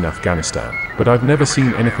 tours in Afghanistan, but I've never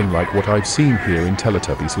seen anything like what I've seen here in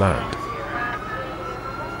Teletubbies land.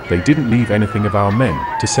 They didn't leave anything of our men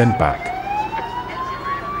to send back.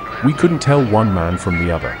 We couldn't tell one man from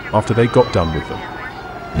the other after they got done with them.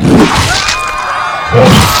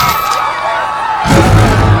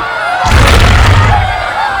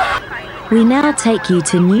 We now take you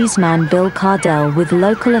to newsman Bill Cardell with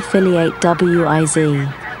local affiliate WIZ,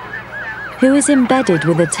 who is embedded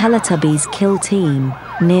with a Teletubbies kill team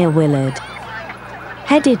near Willard,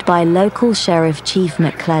 headed by local Sheriff Chief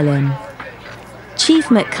McClellan. Chief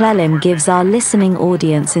McClellan gives our listening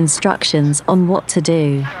audience instructions on what to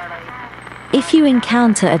do if you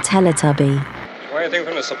encounter a Teletubby. Want anything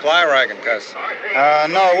from the supply wagon, cuz?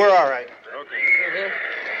 No, we're all right.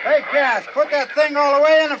 Hey, Cass, put that thing all the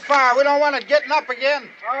way in the fire. We don't want it getting up again.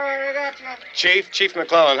 All right, I got you. Chief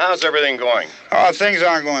McClellan, how's everything going? Oh, things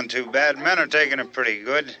aren't going too bad. Men are taking it pretty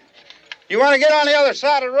good. You want to get on the other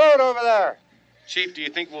side of the road over there? Chief, do you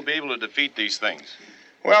think we'll be able to defeat these things?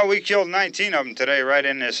 Well, we killed 19 of them today right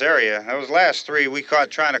in this area. Those last 3 we caught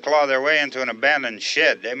trying to claw their way into an abandoned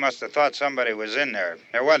shed. They must have thought somebody was in there.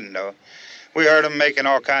 There wasn't, though. We heard them making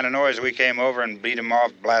all kind of noise. We came over and beat them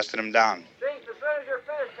off, blasted them down. Chief, as soon as you're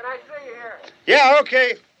finished, can I see you here? Yeah,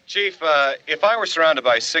 okay. Chief, if I were surrounded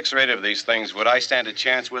by 6 or 8 of these things, would I stand a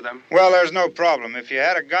chance with them? Well, there's no problem. If you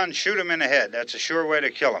had a gun, shoot them in the head. That's a sure way to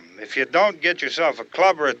kill them. If you don't, get yourself a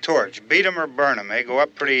club or a torch. Beat them or burn them. They go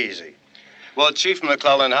up pretty easy. Well, Chief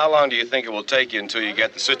McClellan, how long do you think it will take you until you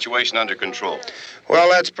get the situation under control? Well,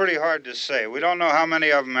 that's pretty hard to say. We don't know how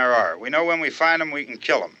many of them there are. We know when we find them, we can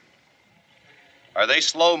kill them. Are they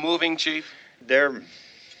slow-moving, Chief? They're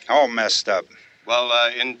all messed up. Well,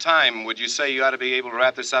 in time, would you say you ought to be able to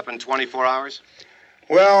wrap this up in 24 hours?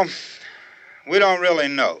 Well, we don't really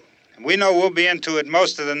know. We know we'll be into it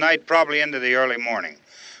most of the night, probably into the early morning.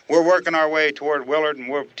 We're working our way toward Willard, and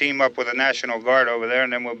we'll team up with the National Guard over there,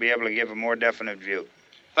 and then we'll be able to give a more definite view.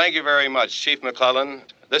 Thank you very much, Chief McClellan.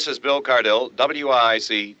 This is Bill Cardell,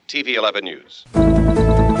 WIC TV 11 News.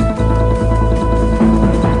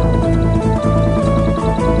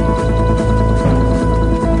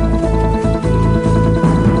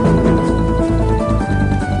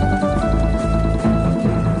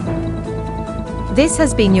 This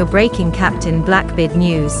has been your breaking Captain Blackbeard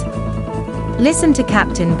news. Listen to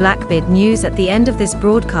Captain Blackbeard News at the end of this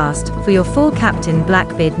broadcast for your full Captain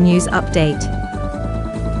Blackbeard News update.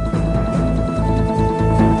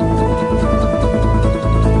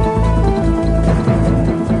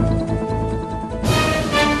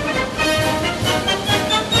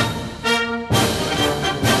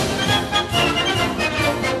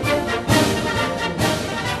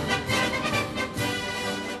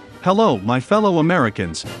 Hello, my fellow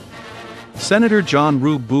Americans. Senator John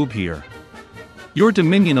Rube Boob here. Your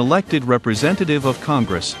Dominion-elected representative of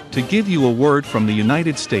Congress, to give you a word from the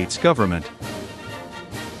United States government.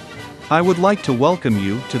 I would like to welcome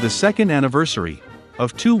you to the second anniversary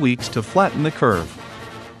of 2 weeks to flatten the curve.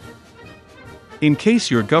 In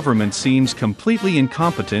case your government seems completely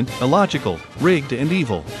incompetent, illogical, rigged and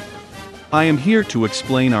evil, I am here to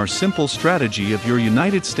explain our simple strategy of your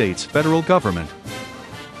United States federal government.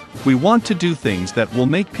 We want to do things that will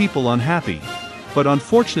make people unhappy. But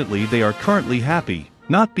unfortunately they are currently happy,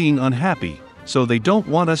 not being unhappy, so they don't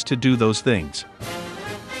want us to do those things.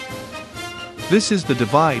 This is the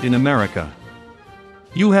divide in America.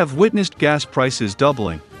 You have witnessed gas prices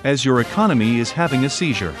doubling, as your economy is having a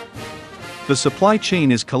seizure. The supply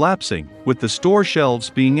chain is collapsing, with the store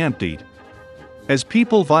shelves being emptied. As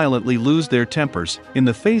people violently lose their tempers, in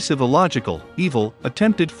the face of illogical, evil,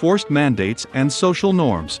 attempted forced mandates and social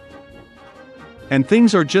norms. And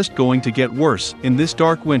things are just going to get worse in this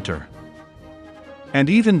dark winter. And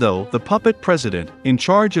even though the puppet president, in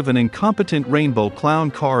charge of an incompetent rainbow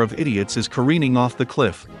clown car of idiots, is careening off the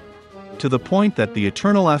cliff, to the point that the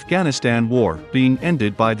eternal Afghanistan war, being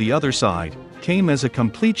ended by the other side, came as a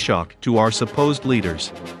complete shock to our supposed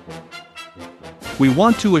leaders. We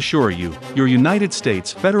want to assure you, your United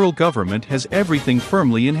States federal government has everything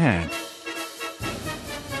firmly in hand.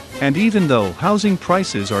 And even though housing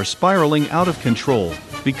prices are spiraling out of control,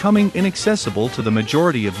 becoming inaccessible to the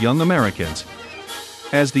majority of young Americans,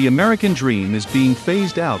 as the American dream is being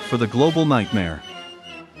phased out for the global nightmare.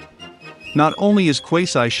 Not only is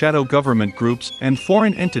quasi-shadow government groups and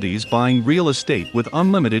foreign entities buying real estate with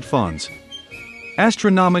unlimited funds,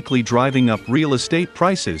 astronomically driving up real estate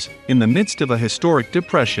prices in the midst of a historic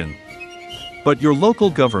depression, but your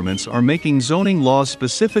local governments are making zoning laws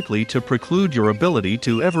specifically to preclude your ability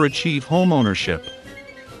to ever achieve home ownership.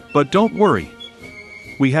 But don't worry.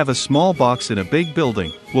 We have a small box in a big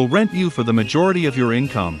building. We'll rent you for the majority of your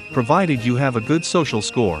income, provided you have a good social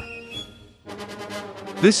score.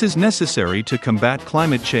 This is necessary to combat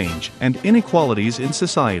climate change and inequalities in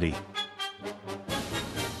society.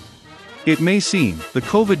 It may seem the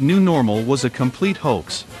COVID new normal was a complete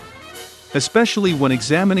hoax, especially when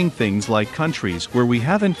examining things like countries where we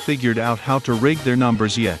haven't figured out how to rig their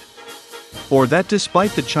numbers yet. Or that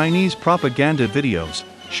despite the Chinese propaganda videos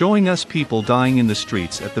showing us people dying in the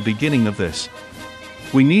streets at the beginning of this,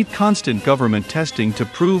 we need constant government testing to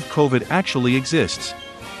prove COVID actually exists.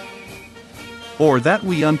 Or that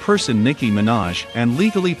we unpersoned Nicki Minaj and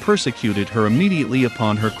legally persecuted her immediately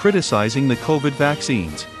upon her criticizing the COVID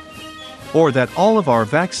vaccines. Or that all of our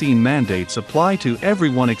vaccine mandates apply to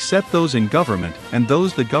everyone except those in government and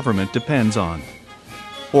those the government depends on.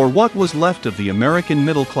 Or what was left of the American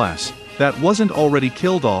middle class, that wasn't already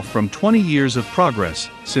killed off from 20 years of progress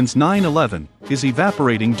since 9/11, is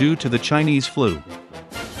evaporating due to the Chinese flu.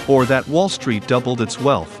 Or that Wall Street doubled its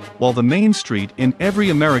wealth, while the main street in every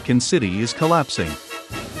American city is collapsing.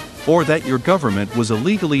 Or that your government was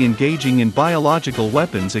illegally engaging in biological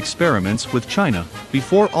weapons experiments with China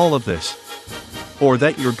before all of this. Or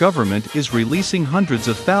that your government is releasing hundreds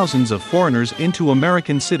of thousands of foreigners into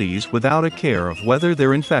American cities without a care of whether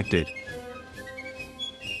they're infected.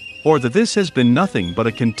 Or that this has been nothing but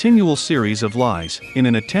a continual series of lies in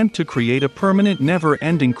an attempt to create a permanent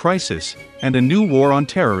never-ending crisis and a new war on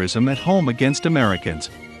terrorism at home against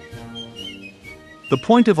Americans. The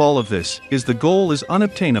point of all of this is the goal is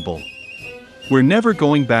unobtainable. We're never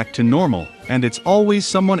going back to normal, and it's always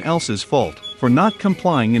someone else's fault for not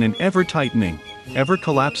complying in an ever-tightening,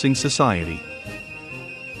 ever-collapsing society.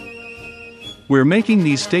 We're making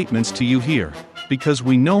these statements to you here because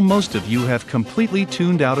we know most of you have completely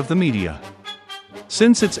tuned out of the media,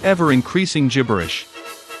 since it's ever-increasing gibberish,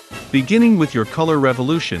 beginning with your color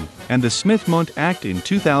revolution and the Smith-Mundt Act in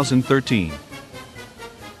 2013.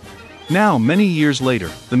 Now, many years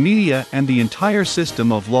later, the media and the entire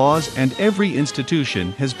system of laws and every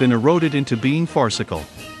institution has been eroded into being farcical,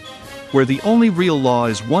 where the only real law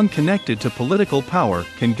is one connected to political power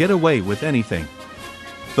can get away with anything.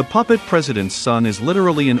 The puppet president's son is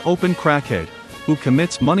literally an open crackhead who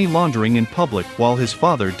commits money laundering in public while his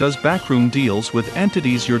father does backroom deals with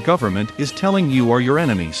entities your government is telling you are your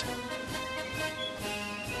enemies.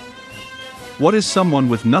 What is someone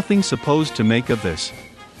with nothing supposed to make of this?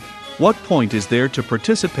 What point is there to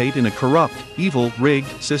participate in a corrupt, evil,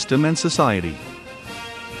 rigged system and society?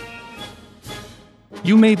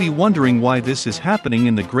 You may be wondering why this is happening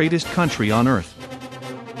in the greatest country on earth.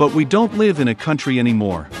 But we don't live in a country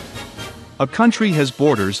anymore. A country has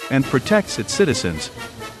borders and protects its citizens.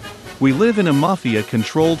 We live in a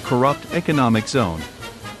mafia-controlled corrupt economic zone.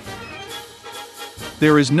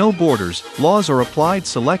 There is no borders, laws are applied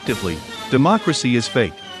selectively, democracy is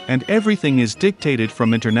fake, and everything is dictated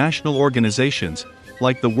from international organizations,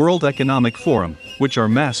 like the World Economic Forum, which are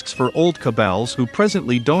masks for old cabals who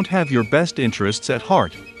presently don't have your best interests at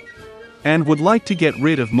heart, and would like to get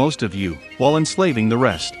rid of most of you, while enslaving the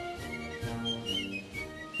rest.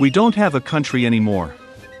 We don't have a country anymore.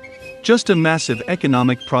 Just a massive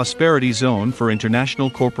economic prosperity zone for international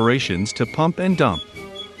corporations to pump and dump.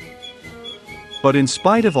 But in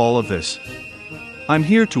spite of all of this, I'm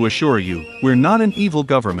here to assure you, we're not an evil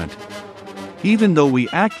government. Even though we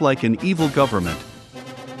act like an evil government,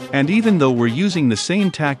 and even though we're using the same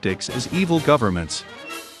tactics as evil governments,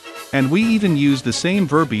 and we even use the same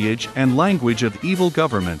verbiage and language of evil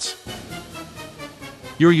governments.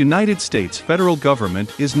 Your United States federal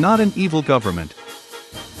government is not an evil government.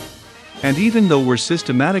 And even though we're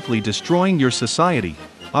systematically destroying your society,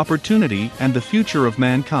 opportunity, and the future of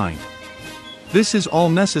mankind, this is all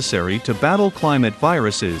necessary to battle climate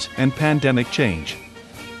viruses and pandemic change.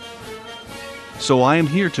 So I am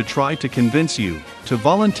here to try to convince you to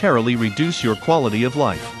voluntarily reduce your quality of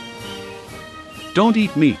life. Don't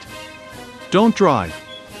eat meat. Don't drive.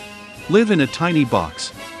 Live in a tiny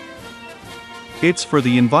box. It's for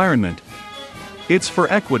the environment. It's for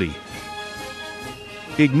equity.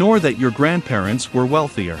 Ignore that your grandparents were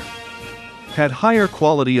wealthier, had higher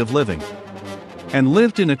quality of living, and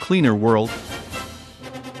lived in a cleaner world.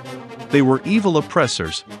 They were evil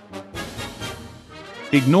oppressors.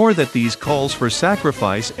 Ignore that these calls for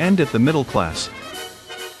sacrifice end at the middle class.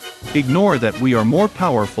 Ignore that we are more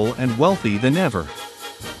powerful and wealthy than ever.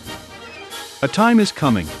 A time is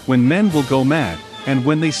coming when men will go mad, and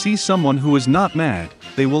when they see someone who is not mad,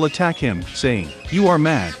 they will attack him, saying, "You are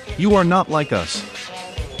mad, you are not like us."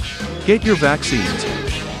 Get your vaccines.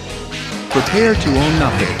 Prepare to own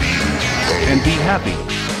nothing. And be happy.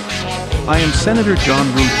 I am Senator John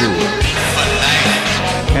Rube Brewer.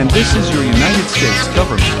 And this is your United States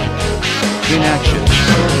government in action.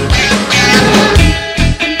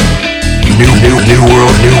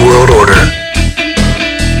 New world order.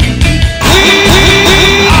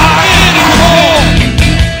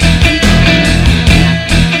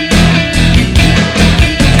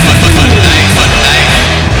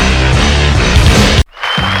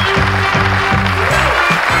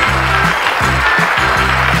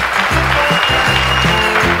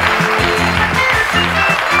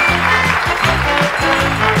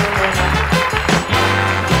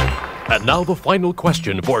 And now the final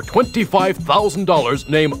question for $25,000.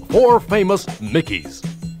 Name 4 famous Mickeys.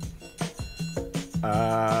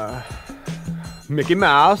 Mickey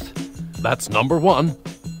Mouse. That's number 1.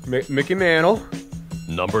 Mickey Mantle.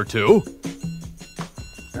 Number 2.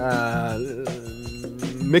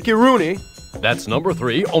 Mickey Rooney. That's number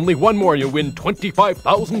 3. Only one more and you win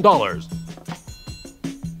 $25,000.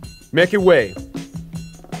 Mickey Way.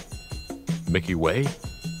 Mickey Way?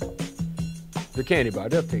 The candy bar,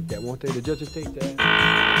 they'll take that, won't they? The judges take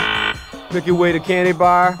that. Mickey Way, the candy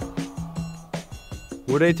bar.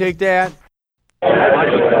 Will they take that?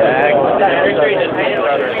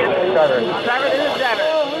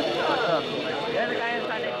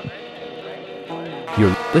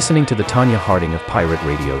 You're listening to the Tanya Harding of pirate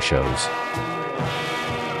radio shows.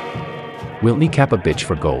 We'll kneecap a bitch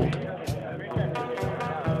for gold.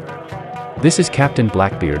 This is Captain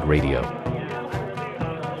Blackbeard Radio.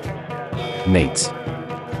 Mates,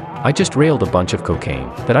 I just railed a bunch of cocaine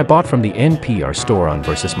that I bought from the NPR store on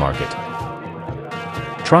Versus Market.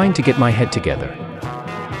 Trying to get my head together.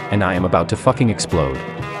 And I am about to fucking explode.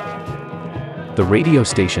 The radio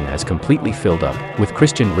station has completely filled up with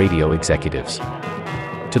Christian radio executives.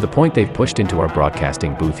 To the point they've pushed into our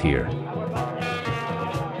broadcasting booth here.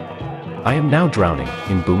 I am now drowning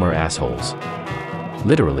in boomer assholes.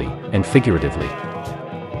 Literally and figuratively.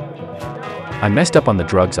 I messed up on the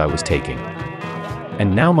drugs I was taking.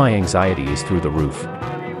 And now my anxiety is through the roof.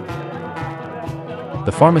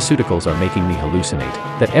 The pharmaceuticals are making me hallucinate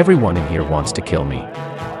that everyone in here wants to kill me.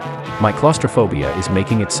 My claustrophobia is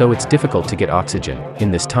making it so it's difficult to get oxygen in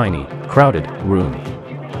this tiny, crowded room.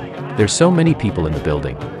 There's so many people in the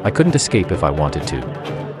building, I couldn't escape if I wanted to.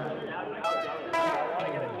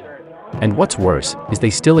 And what's worse is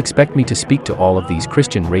they still expect me to speak to all of these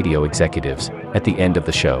Christian radio executives at the end of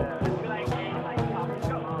the show.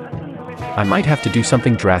 I might have to do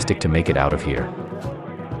something drastic to make it out of here.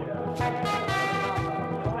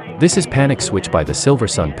 This is Panic Switch by the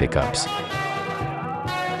Silversun Pickups.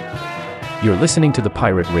 You're listening to the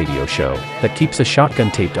pirate radio show that keeps a shotgun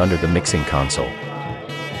taped under the mixing console.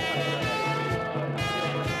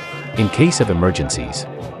 In case of emergencies.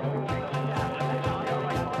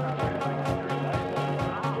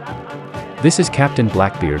 This is Captain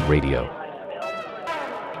Blackbeard Radio.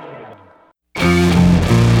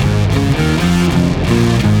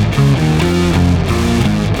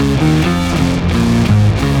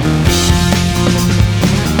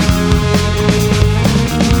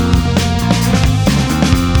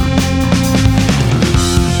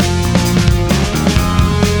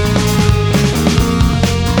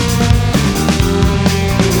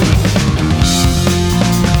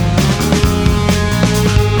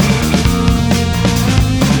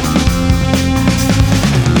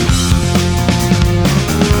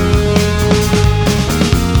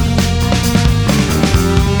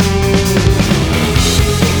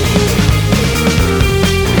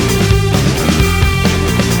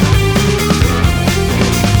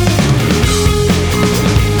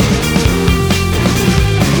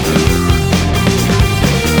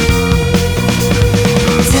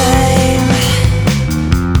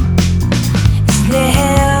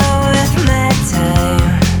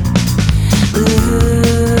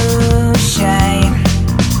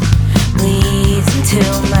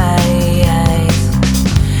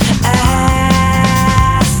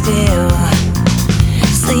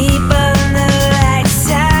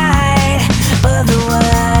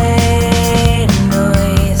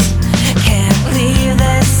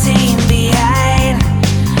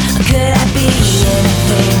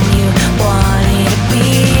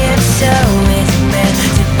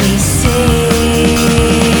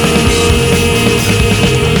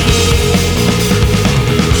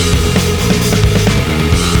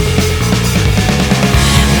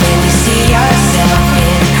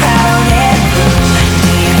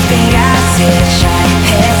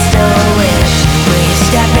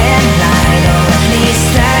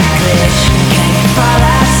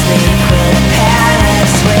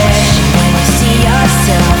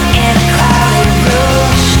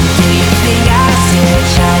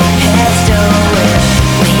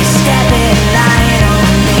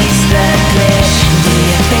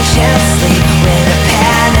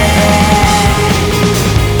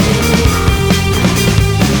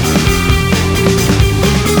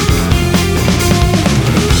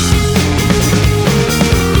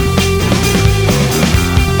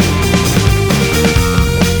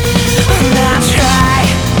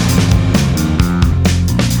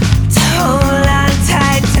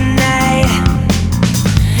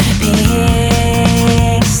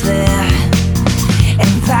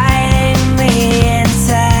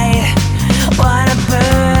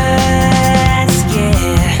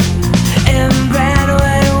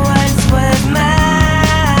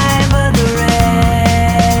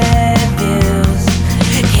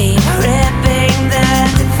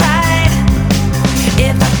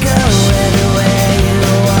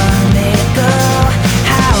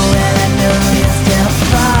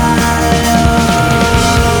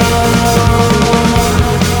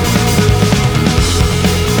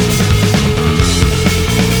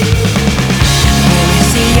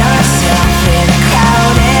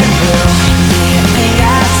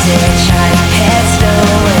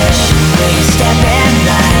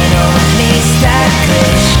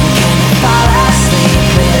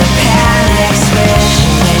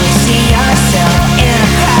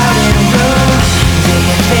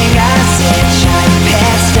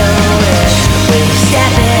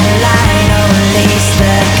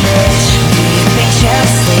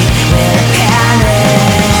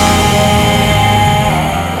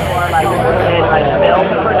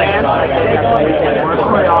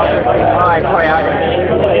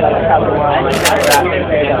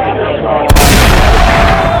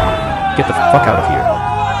 Get the fuck out of here.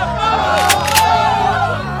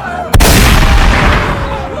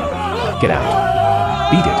 Get out.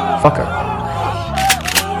 Beat it, fucker.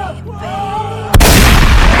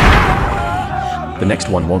 The next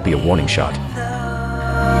one won't be a warning shot.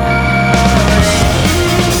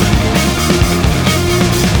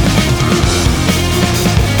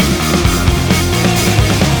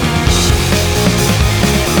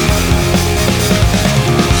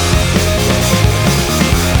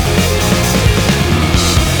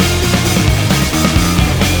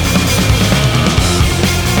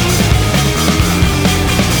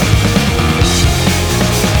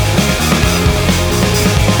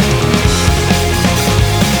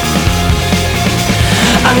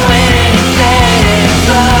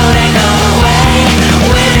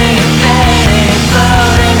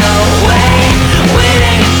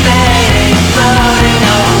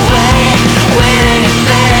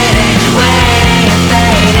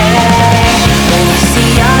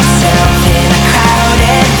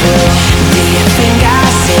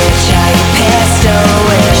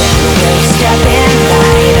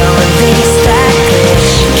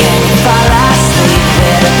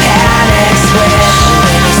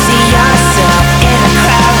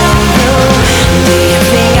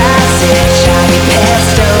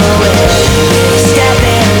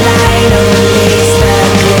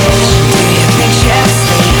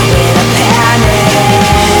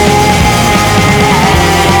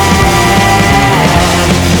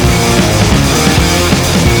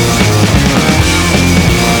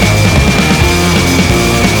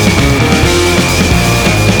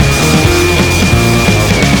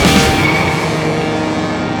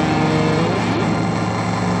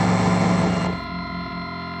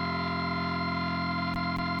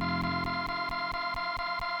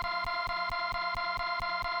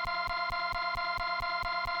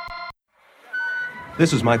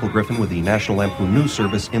 This is Michael Griffin with the National Lampoon News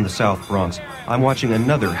Service in the South Bronx. I'm watching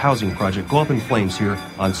another housing project go up in flames here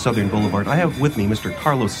on Southern Boulevard. I have with me Mr.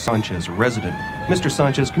 Carlos Sanchez, a resident. Mr.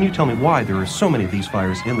 Sanchez, can you tell me why there are so many of these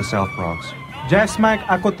fires in the South Bronx? Yes, Mike,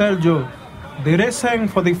 I could tell you. The reason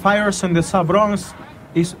for the fires in the South Bronx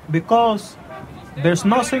is because there's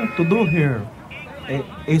nothing to do here.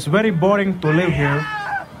 It's very boring to live here.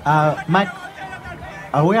 Mike,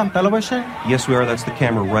 are we on television? Yes, we are. That's the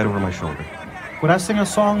camera right over my shoulder. Could I sing a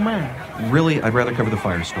song, man? Really, I'd rather cover the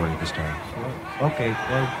fire story at this time. Okay,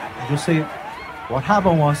 well, you see, what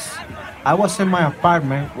happened was, I was in my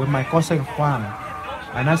apartment with my cousin Juan.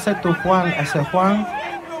 And I said to Juan, Juan,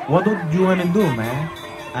 what do you want to do, man?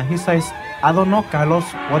 And he says, I don't know,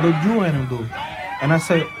 Carlos, what do you want to do? And I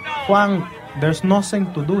said, Juan, there's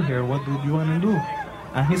nothing to do here. What do you want to do?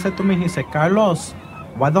 And he said to me, Carlos,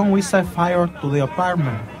 why don't we set fire to the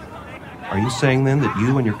apartment? Are you saying then that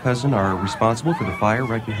you and your cousin are responsible for the fire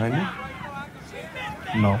right behind me?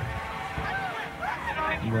 No.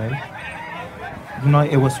 Well, you know,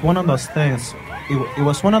 it was one of those things. It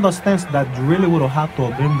was one of those things that you really would have to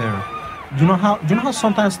have been there. You know how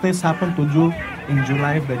sometimes things happen to you in your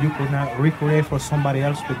life that you could not recreate for somebody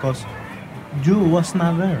else because you was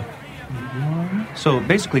not there. You know what I mean? So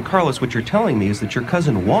basically, Carlos, what you're telling me is that your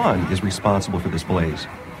cousin Juan is responsible for this blaze.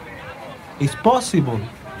 It's possible.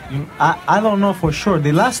 I don't know for sure.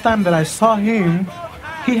 The last time that I saw him,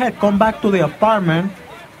 he had come back to the apartment,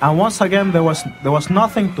 and once again there was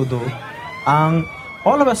nothing to do. And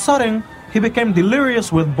all of a sudden, he became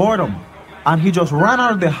delirious with boredom, and he just ran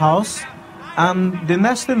out of the house. And the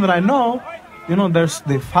next thing that I know, you know, there's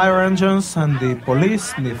the fire engines and the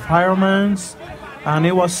police, the firemen, and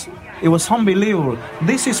it was unbelievable.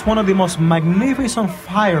 This is one of the most magnificent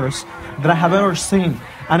fires that I have ever seen.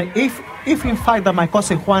 And if in fact that my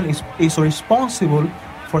cousin Juan is responsible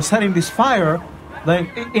for setting this fire, then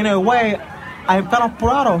in a way, I'm kind of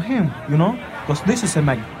proud of him, you know? Because this is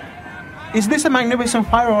is this a magnificent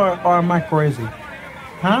fire or am I crazy?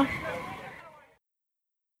 Huh?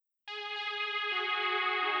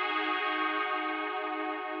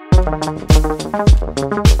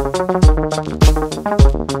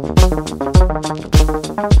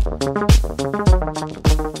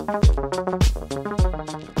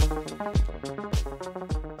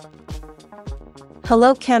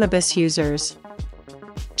 Hello cannabis users.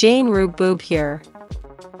 Jane Rube Boob here.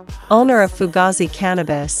 Owner of Fugazi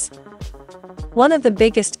Cannabis. One of the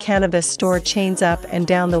biggest cannabis store chains up and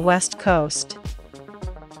down the West Coast.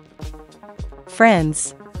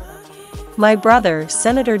 Friends. My brother,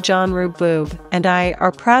 Senator John Rube Boob, and I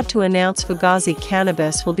are proud to announce Fugazi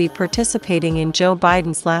Cannabis will be participating in Joe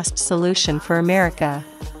Biden's Last Solution for America.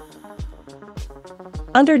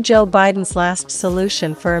 Under Joe Biden's Last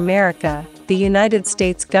Solution for America, the United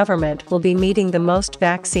States government will be meeting the most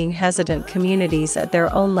vaccine-hesitant communities at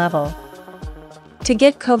their own level to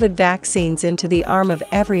get COVID vaccines into the arm of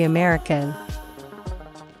every American.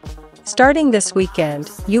 Starting this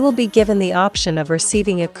weekend, you will be given the option of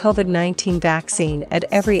receiving a COVID-19 vaccine at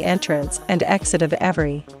every entrance and exit of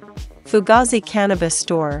every Fugazi Cannabis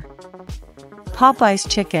store, Popeye's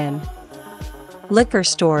Chicken, liquor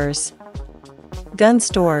stores, gun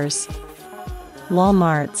stores,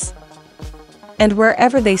 Walmarts, and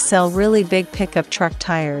wherever they sell really big pickup truck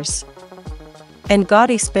tires and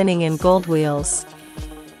gaudy spinning and gold wheels.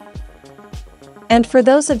 And for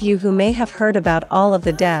those of you who may have heard about all of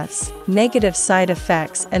the deaths, negative side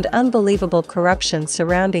effects and unbelievable corruption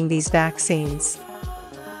surrounding these vaccines,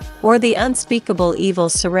 or the unspeakable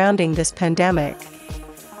evils surrounding this pandemic,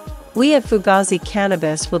 we at Fugazi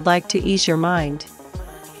Cannabis would like to ease your mind.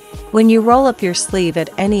 When you roll up your sleeve at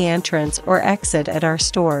any entrance or exit at our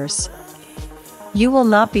stores, you will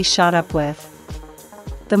not be shot up with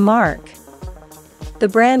the mark, the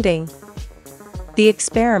branding, the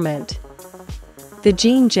experiment, the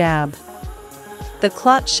gene jab, the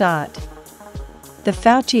clot shot, the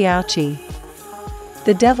Fauci ouchie,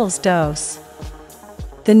 the devil's dose,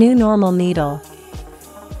 the new normal needle,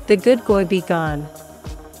 the good goy be gone,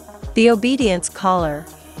 the obedience collar,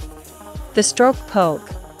 the stroke poke,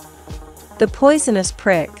 the poisonous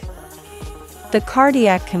prick, the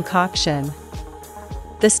cardiac concoction,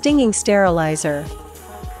 the stinging sterilizer,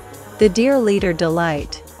 the dear leader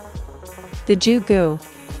delight, the Jew goo,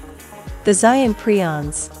 the Zion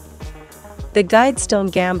prions, the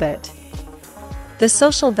Guidestone gambit, the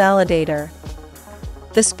social validator,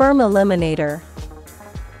 the sperm eliminator,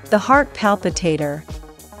 the heart palpitator,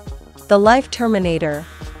 the life terminator,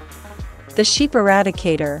 the sheep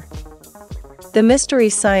eradicator, the mystery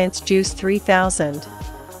science juice 3000,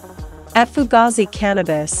 At Fugazi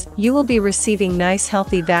Cannabis, you will be receiving nice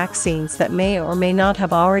healthy vaccines that may or may not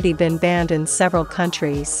have already been banned in several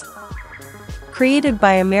countries. Created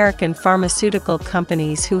by American pharmaceutical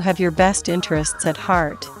companies who have your best interests at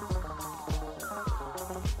heart.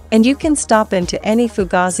 And you can stop into any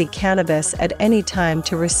Fugazi Cannabis at any time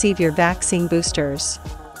to receive your vaccine boosters,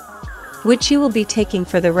 which you will be taking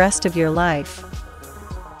for the rest of your life.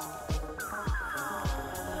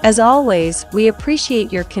 As always, we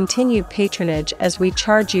appreciate your continued patronage as we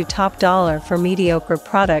charge you top dollar for mediocre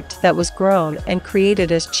product that was grown and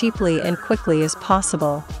created as cheaply and quickly as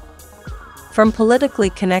possible. From politically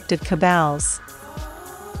connected cabals,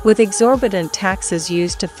 with exorbitant taxes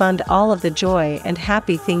used to fund all of the joy and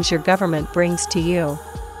happy things your government brings to you.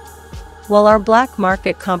 While our black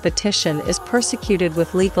market competition is persecuted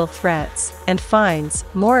with legal threats and fines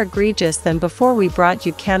more egregious than before we brought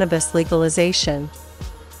you cannabis legalization.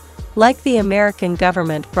 Like the American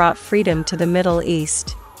government brought freedom to the Middle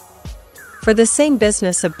East. For the same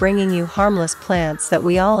business of bringing you harmless plants that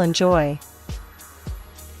we all enjoy.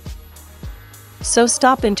 So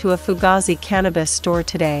stop into a Fugazi Cannabis store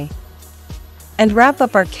today. And wrap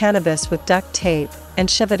up our cannabis with duct tape and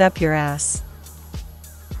shove it up your ass.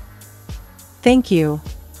 Thank you.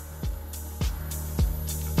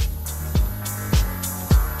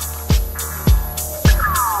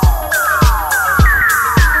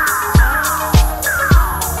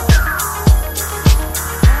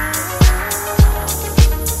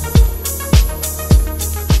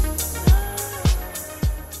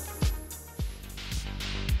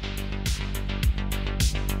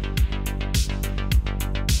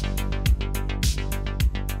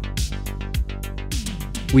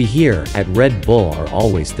 We here at Red Bull are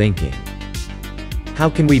always thinking, how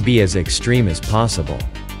can we be as extreme as possible?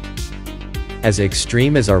 As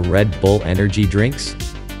extreme as our Red Bull energy drinks?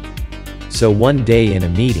 So one day in a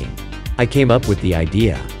meeting, I came up with the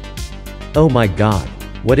idea. Oh my god,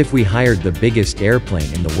 what if we hired the biggest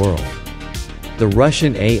airplane in the world? The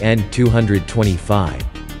Russian AN-225.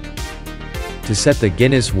 To set the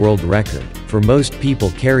Guinness World Record for most people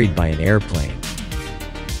carried by an airplane.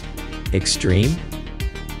 Extreme?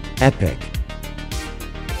 Epic.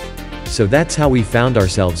 So that's how we found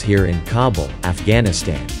ourselves here in Kabul,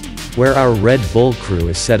 Afghanistan, where our Red Bull crew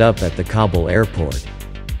is set up at the Kabul airport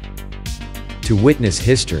to witness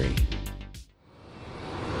history.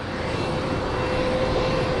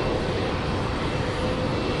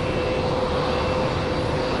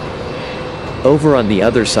 Over on the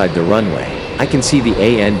other side the runway, I can see the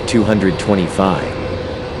AN-225.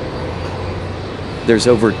 There's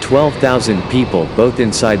over 12,000 people both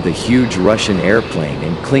inside the huge Russian airplane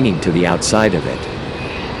and clinging to the outside of it.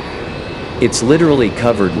 It's literally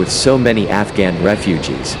covered with so many Afghan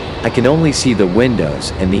refugees, I can only see the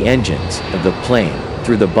windows and the engines of the plane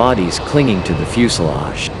through the bodies clinging to the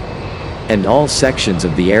fuselage and all sections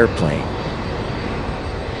of the airplane.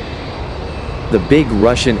 The big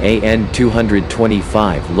Russian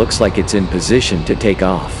AN-225 looks like it's in position to take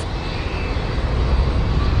off.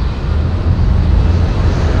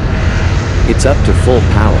 It's up to full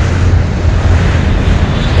power.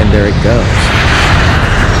 And there it goes.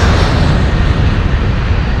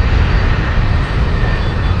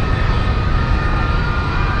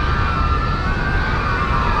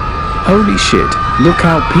 Holy shit, look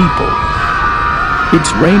out people.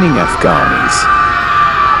 It's raining Afghanis.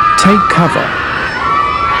 Take cover.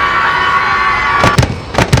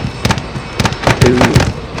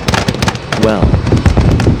 Ooh. Well.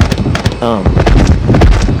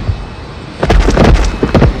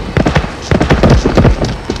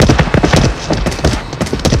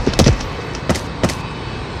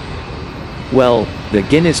 Well, the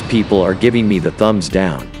Guinness people are giving me the thumbs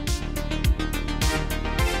down.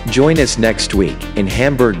 Join us next week in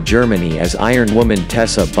Hamburg, Germany as Iron Woman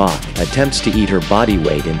Tessa Bach attempts to eat her body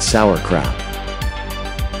weight in sauerkraut.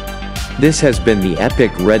 This has been the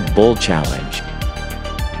epic Red Bull Challenge.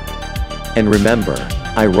 And remember,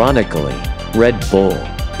 ironically, Red Bull,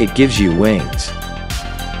 it gives you wings.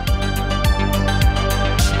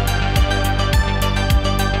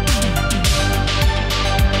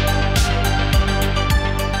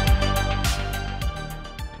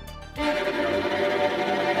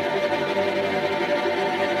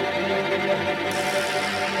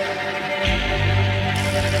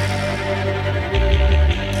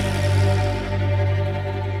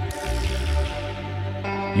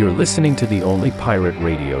 You're listening to the only pirate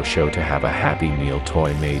radio show to have a Happy Meal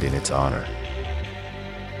toy made in its honor.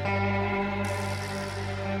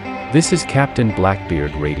 This is Captain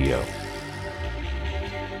Blackbeard Radio.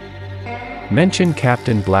 Mention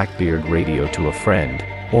Captain Blackbeard Radio to a friend,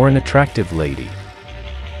 or an attractive lady.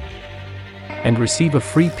 and receive a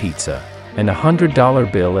free pizza and a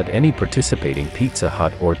 $100 bill at any participating Pizza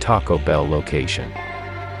Hut or Taco Bell location.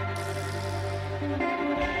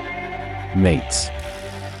 Mates.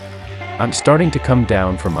 I'm starting to come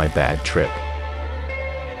down from my bad trip.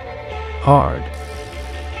 Hard.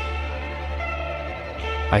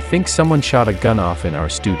 I think someone shot a gun off in our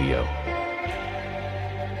studio.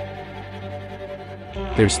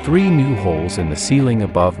 There's 3 new holes in the ceiling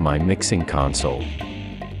above my mixing console.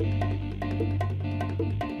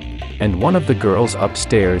 And one of the girls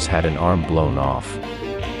upstairs had an arm blown off.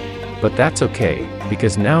 But that's okay,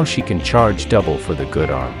 because now she can charge double for the good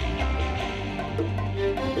arm.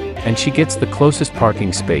 And she gets the closest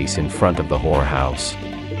parking space in front of the whorehouse.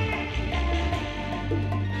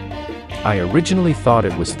 I originally thought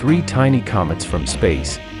it was 3 tiny comets from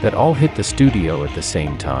space that all hit the studio at the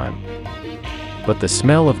same time. But the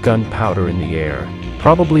smell of gunpowder in the air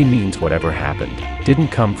probably means whatever happened didn't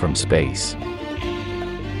come from space.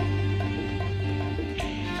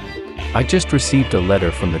 I just received a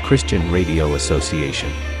letter from the Christian Radio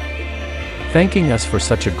Association, thanking us for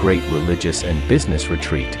such a great religious and business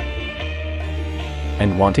retreat,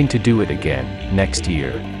 and wanting to do it again next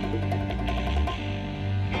year.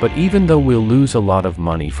 But even though we'll lose a lot of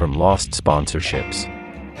money from lost sponsorships,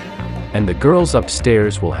 and the girls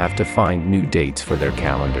upstairs will have to find new dates for their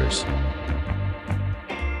calendars,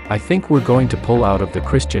 I think we're going to pull out of the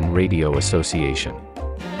Christian Radio Association.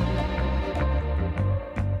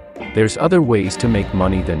 There's other ways to make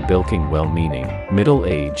money than bilking well-meaning,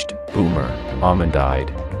 middle-aged, boomer, almond-eyed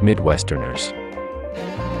Midwesterners.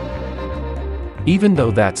 Even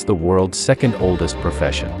though that's the world's second oldest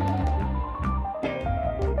profession.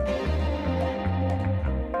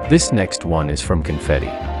 This next one is from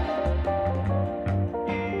Confetti.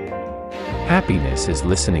 Happiness is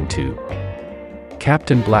listening to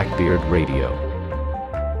Captain Blackbeard Radio.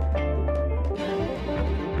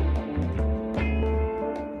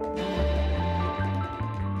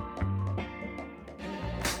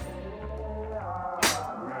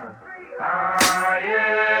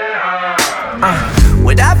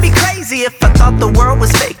 Would I be crazy if I thought the world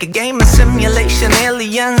was fake? A game of simulation,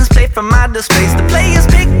 aliens play from outer space. The players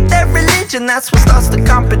pick their religion, that's what starts the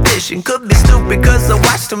competition. Could be stupid cause I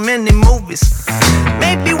watch too many movies.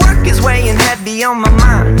 Maybe work is weighing heavy on my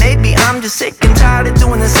mind. Maybe I'm just sick and tired of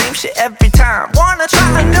doing the same shit every time. Wanna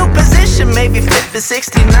try a new position, maybe flip to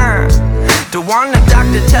 69. Don't want a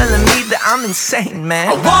doctor telling me that I'm insane,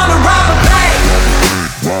 man. I wanna rob a bank,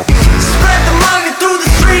 spread the money through the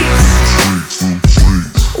streets.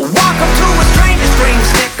 Walk up to a stranger, scream,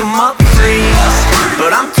 stick 'em up, freeze.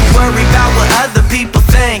 But I'm too worried about what other people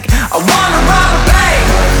think. I wanna rob a bank,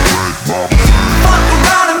 fuck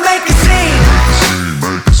around and make a scene.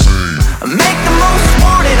 Make the most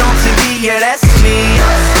wanted on TV, yeah that's me.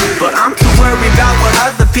 But I'm too worried about what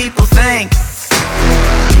other people think.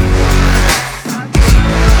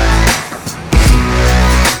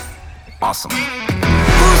 Awesome.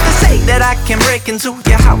 Who's to say that I can break into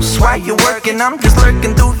your house while you're working? I'm just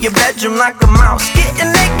lurking through your bedroom like a mouse,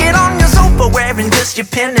 getting naked on your sofa, wearing just your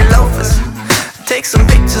penny loafers. Take some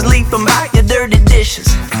pictures, leave them by your dirty dishes,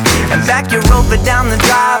 and back your Rover down the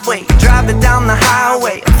driveway, drive it down the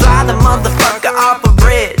highway, and fly the motherfucker off a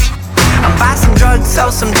bridge. And buy some drugs,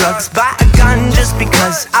 sell some drugs, buy a gun just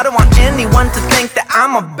because I don't want anyone to think that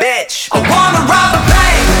I'm a bitch. I wanna rob a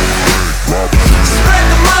bank, spread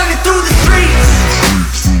the money through the streets.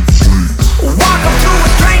 Walk up to a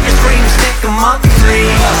stranger, scream, stick 'em up,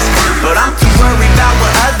 freeze. But I'm too worried about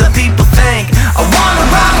what other people think. I wanna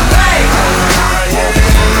rob a bank,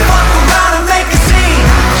 fuck around and make a scene.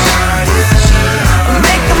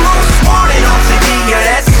 Make the most wanted on TV, yeah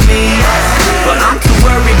that's me. But I'm too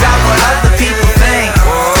worried about what other people think.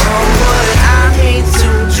 Would I need to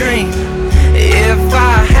dream if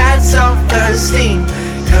I had self-esteem?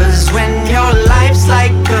 Cause when your life's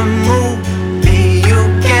like a movie, you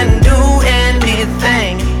can do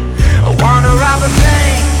anything. I wanna rob a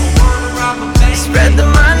bank, spread the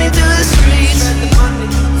money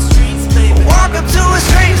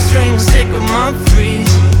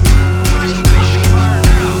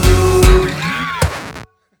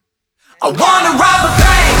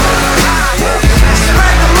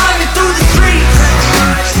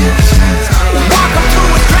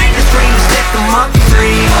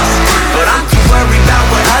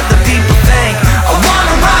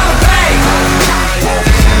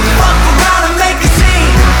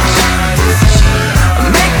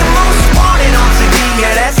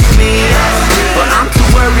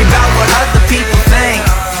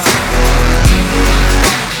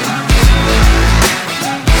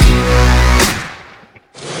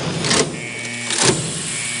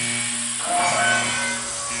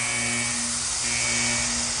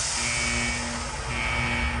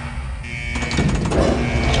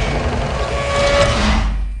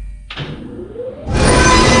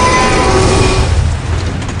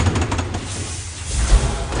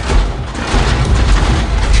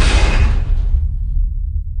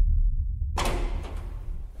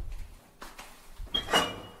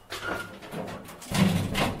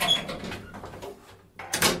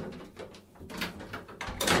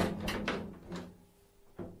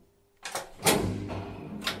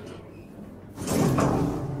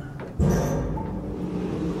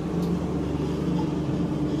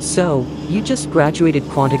So, you just graduated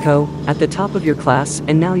Quantico, at the top of your class,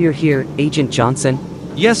 and now you're here, Agent Johnson?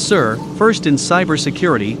 Yes, sir, first in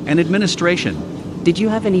cybersecurity and administration. Did you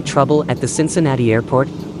have any trouble at the Cincinnati airport?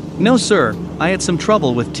 No, sir, I had some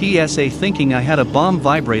trouble with TSA thinking I had a bomb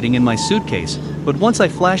vibrating in my suitcase, but once I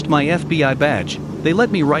flashed my FBI badge, they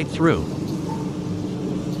let me right through.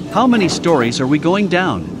 How many stories are we going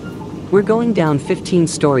down? We're going down 15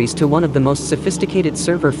 stories to one of the most sophisticated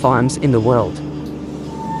server farms in the world.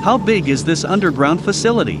 How big is this underground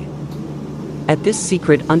facility? At this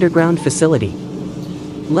secret underground facility,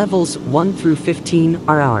 levels 1 through 15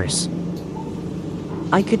 are ours.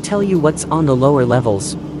 I could tell you what's on the lower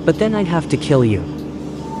levels, but then I'd have to kill you.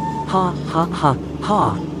 Ha ha ha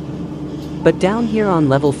ha. But down here on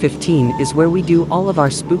level 15 is where we do all of our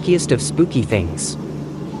spookiest of spooky things.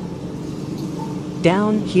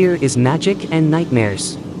 Down here is magic and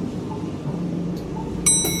nightmares.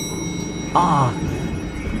 Ah,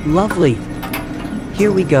 lovely.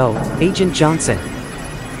 Here we go, Agent Johnson.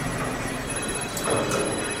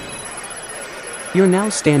 You're now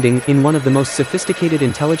standing in one of the most sophisticated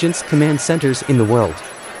intelligence command centers in the world.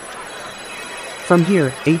 From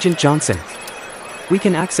here, Agent Johnson, we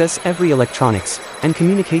can access every electronics and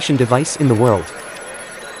communication device in the world.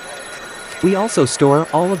 We also store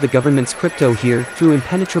all of the government's crypto here through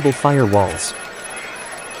impenetrable firewalls.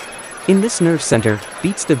 In this nerve center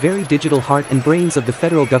beats the very digital heart and brains of the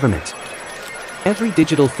federal government. Every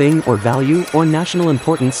digital thing or value or national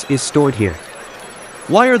importance is stored here.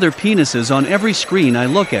 Why are there penises on every screen I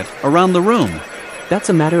look at around the room? That's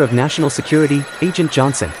a matter of national security, Agent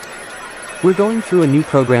Johnson. We're going through a new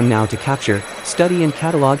program now to capture, study and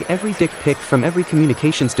catalog every dick pic from every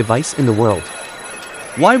communications device in the world.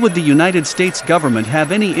 Why would the United States government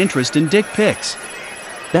have any interest in dick pics?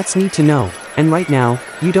 That's need to know, and right now,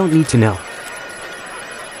 you don't need to know.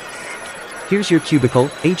 Here's your cubicle,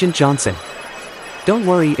 Agent Johnson. Don't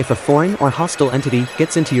worry if a foreign or hostile entity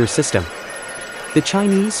gets into your system. The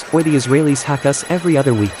Chinese or the Israelis hack us every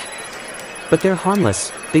other week. But they're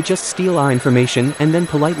harmless, they just steal our information and then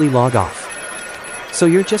politely log off. So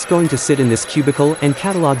you're just going to sit in this cubicle and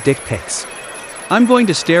catalog dick pics. I'm going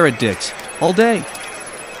to stare at dicks, all day.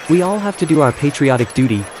 We all have to do our patriotic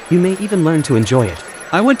duty, you may even learn to enjoy it.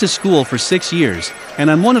 I went to school for 6 years,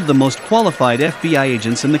 and I'm one of the most qualified FBI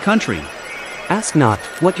agents in the country. Ask not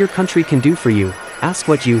what your country can do for you, ask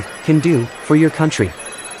what you can do for your country.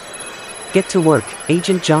 Get to work,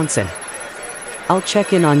 Agent Johnson. I'll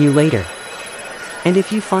check in on you later. And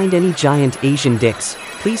if you find any giant Asian dicks,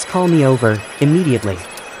 please call me over immediately.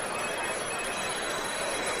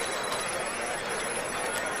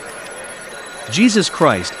 Jesus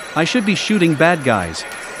Christ, I should be shooting bad guys.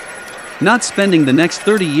 Not spending the next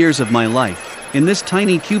 30 years of my life in this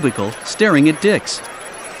tiny cubicle staring at dicks.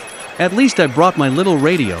 At least I brought my little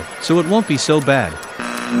radio, so it won't be so bad.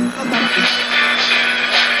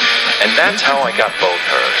 And that's how I got both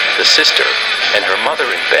her, the sister, and her mother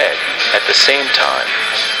in bed at the same time.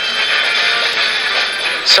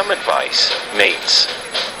 Some advice, mates.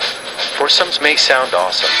 For some may sound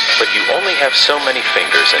awesome, but you only have so many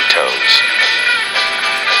fingers and toes.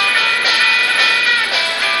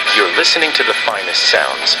 You're listening to the finest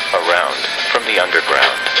sounds around from the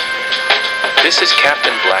underground. This is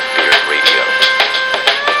Captain Blackbeard Radio.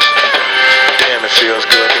 Damn, it feels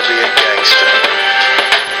good to be a gangster.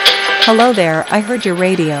 Hello there, I heard your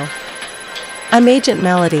radio. I'm Agent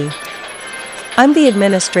Melody. I'm the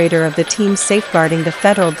administrator of the team safeguarding the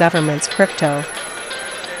federal government's crypto.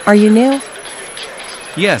 Are you new?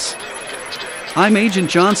 Yes. I'm Agent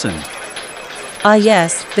Johnson. Ah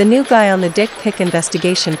yes, the new guy on the dick pic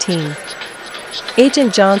investigation team.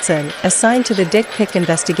 Agent Johnson, assigned to the dick pic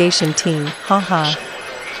investigation team, haha.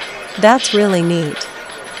 That's really neat.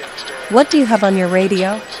 What do you have on your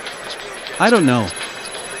radio? I don't know.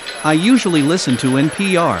 I usually listen to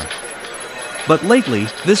NPR. But lately,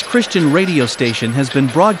 this Christian radio station has been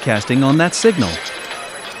broadcasting on that signal.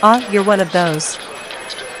 Ah, you're one of those.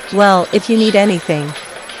 Well, if you need anything,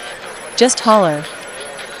 just holler.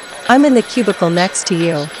 I'm in the cubicle next to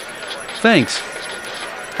you. Thanks.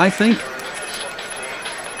 I think.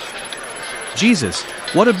 Jesus,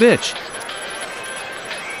 what a bitch.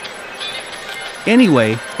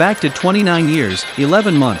 Anyway, back to 29 years,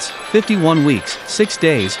 11 months, 51 weeks, 6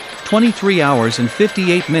 days, 23 hours and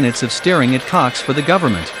 58 minutes of staring at cocks for the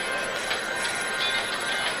government.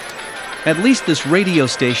 At least this radio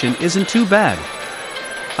station isn't too bad.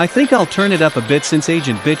 I think I'll turn it up a bit since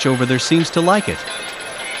Agent Bitch over there seems to like it.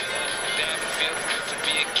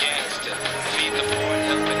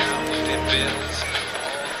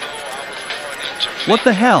 What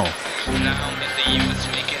the hell?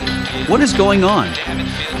 What is going on?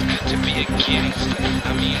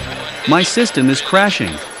 My system is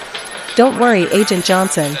crashing. Don't worry, Agent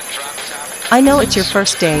Johnson. I know it's your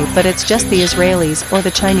first day, but it's just the Israelis or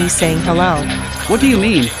the Chinese saying hello. What do you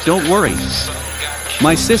mean, don't worry?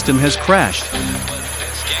 My system has crashed.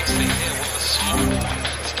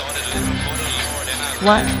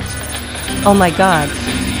 What? Oh my god.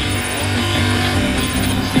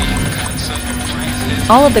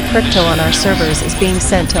 All of the crypto on our servers is being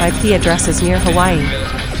sent to IP addresses near Hawaii.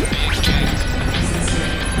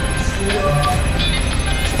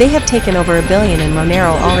 They have taken over $1 billion in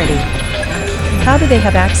Monero already. How do they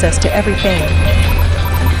have access to everything?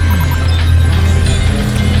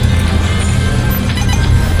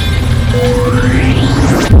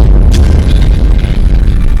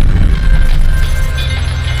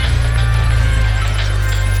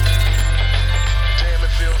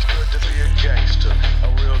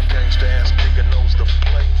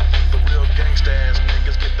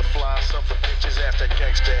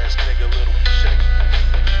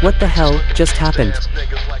 What the hell just happened?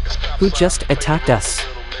 Who just attacked us?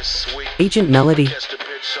 Agent Melody?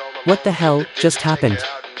 What the hell just happened?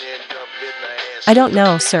 I don't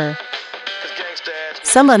know, sir.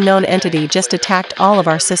 Some unknown entity just attacked all of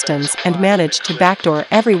our systems and managed to backdoor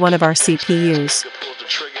every one of our CPUs.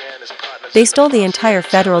 They stole the entire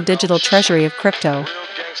federal digital treasury of crypto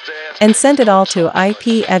and sent it all to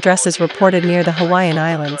IP addresses reported near the Hawaiian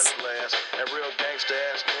Islands.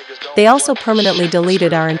 They also permanently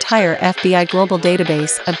deleted our entire FBI global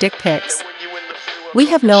database of dick pics. We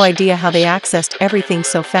have no idea how they accessed everything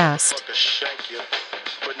so fast.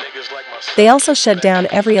 They also shut down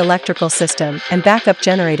every electrical system and backup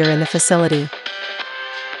generator in the facility.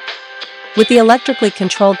 With the electrically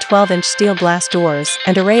controlled 12-inch steel glass doors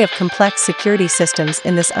and array of complex security systems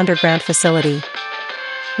in this underground facility,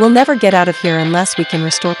 we'll never get out of here unless we can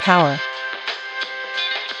restore power.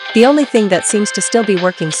 The only thing that seems to still be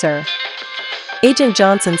working, sir. Agent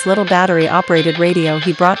Johnson's little battery-operated radio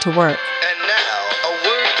he brought to work. And now, a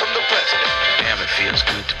word from the president. Damn, it feels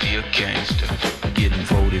good to be a gangster. Getting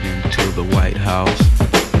voted into the White House.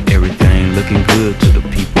 Everything looking good to the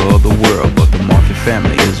people of the world, but the Murphy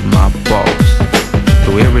family is my boss.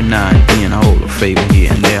 So every now and then I hold a favor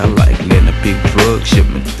here and there, like letting a big drug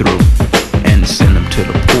shipment through and send them to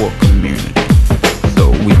the poor community,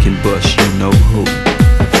 so we can bust you know who.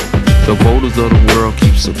 The voters of the world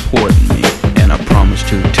keep supporting me, and I promise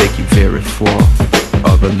to take you very far.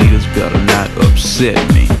 Other leaders better not upset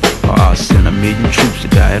me, or I'll send 1 million troops to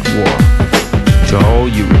die at war. To all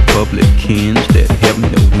you Republicans that helped me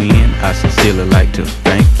to win, I sincerely like to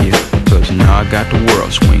thank you, cause now I got the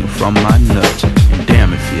world swinging from my nuts, and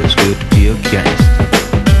damn, it feels good to be a gangster.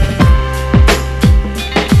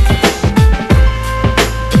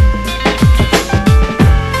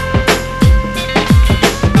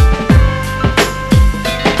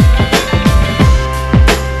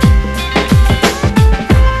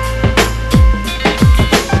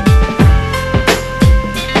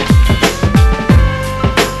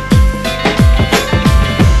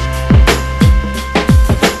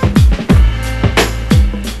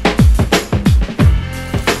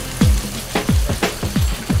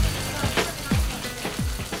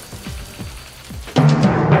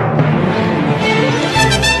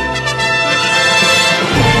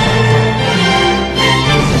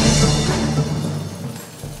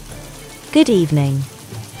 Good evening.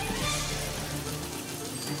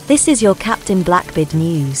 This is your Captain Blackbeard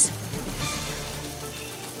news.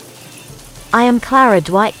 I am Clara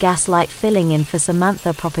Dwight Gaslight filling in for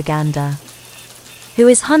Samantha Propaganda, who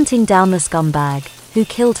is hunting down the scumbag who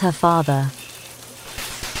killed her father.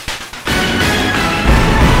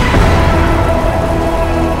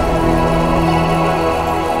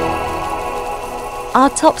 Our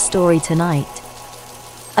top story tonight.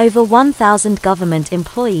 Over 1,000 government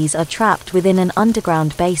employees are trapped within an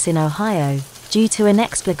underground base in Ohio due to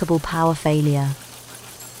inexplicable power failure.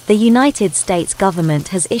 The United States government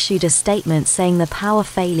has issued a statement saying the power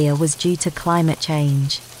failure was due to climate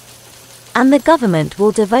change. And the government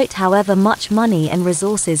will devote however much money and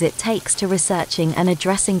resources it takes to researching and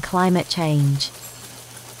addressing climate change.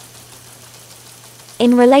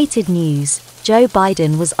 In related news, Joe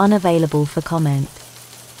Biden was unavailable for comment,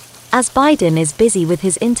 as Biden is busy with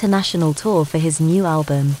his international tour for his new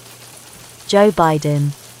album. Joe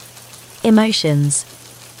Biden. Emotions.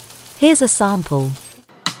 Here's a sample.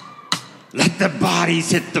 Let the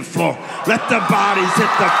bodies hit the floor. Let the bodies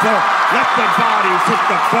hit the floor. Let the bodies hit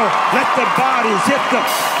the floor. Let the bodies hit the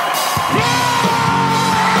floor.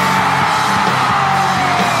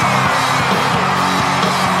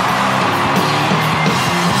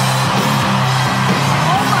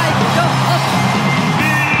 Oh my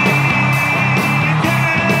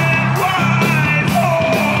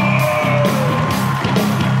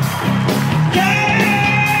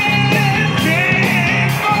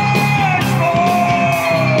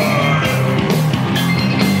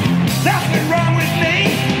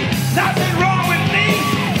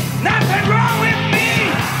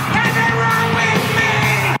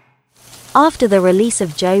After the release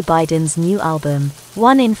of Joe Biden's new album,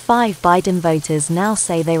 1 in 5 Biden voters now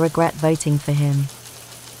say they regret voting for him.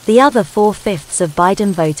 The other 4/5 of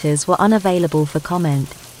Biden voters were unavailable for comment,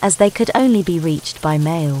 as they could only be reached by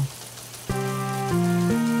mail.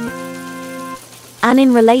 And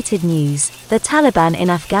in related news, the Taliban in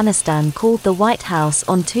Afghanistan called the White House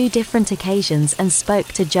on 2 different occasions and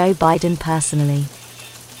spoke to Joe Biden personally,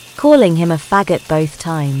 calling him a faggot both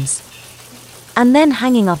times, and then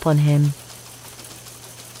hanging up on him.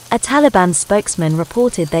 A Taliban spokesman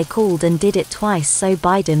reported they called and did it twice so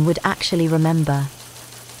Biden would actually remember.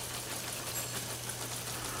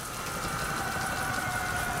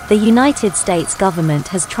 The United States government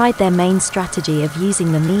has tried their main strategy of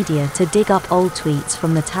using the media to dig up old tweets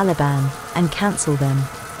from the Taliban and cancel them.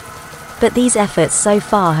 But these efforts so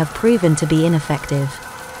far have proven to be ineffective.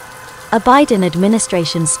 A Biden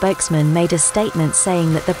administration spokesman made a statement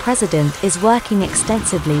saying that the president is working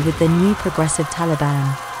extensively with the new progressive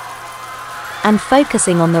Taliban and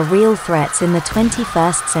focusing on the real threats in the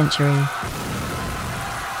 21st century,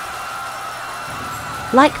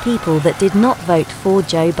 like people that did not vote for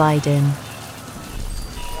Joe Biden.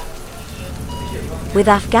 With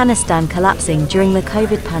Afghanistan collapsing during the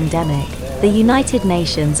COVID pandemic, the United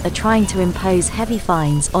Nations are trying to impose heavy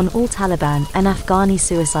fines on all Taliban and Afghani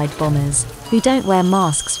suicide bombers who don't wear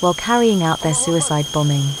masks while carrying out their suicide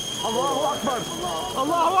bombing.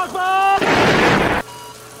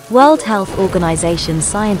 World Health Organization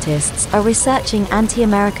scientists are researching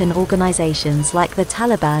anti-American organizations like the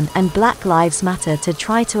Taliban and Black Lives Matter to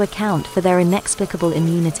try to account for their inexplicable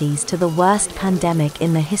immunities to the worst pandemic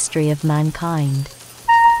in the history of mankind.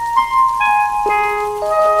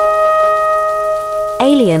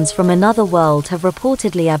 Aliens from another world have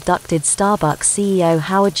reportedly abducted Starbucks CEO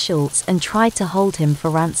Howard Schultz and tried to hold him for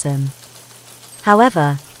ransom.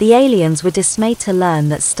 However, the aliens were dismayed to learn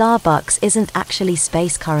that Starbucks isn't actually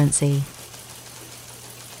space currency.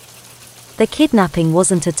 The kidnapping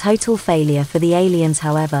wasn't a total failure for the aliens,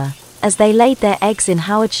 however, as they laid their eggs in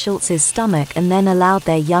Howard Schultz's stomach and then allowed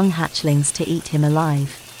their young hatchlings to eat him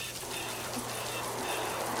alive.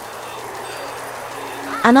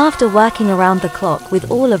 And after working around the clock with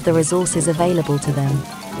all of the resources available to them,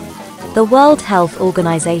 the World Health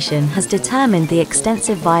Organization has determined the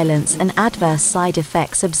extensive violence and adverse side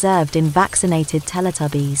effects observed in vaccinated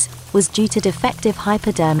Teletubbies was due to defective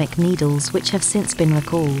hypodermic needles which have since been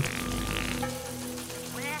recalled.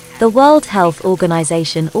 The World Health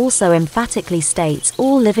Organization also emphatically states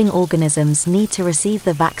all living organisms need to receive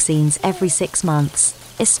the vaccines every 6 months,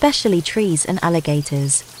 especially trees and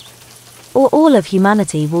alligators, or all of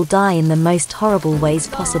humanity will die in the most horrible ways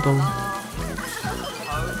possible.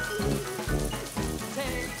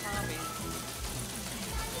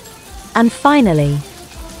 And finally,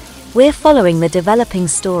 we're following the developing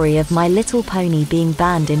story of My Little Pony being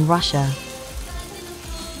banned in Russia.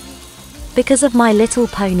 Because of My Little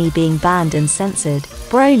Pony being banned and censored,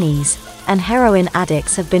 bronies and heroin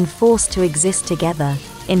addicts have been forced to exist together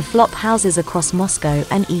in flop houses across Moscow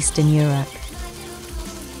and Eastern Europe.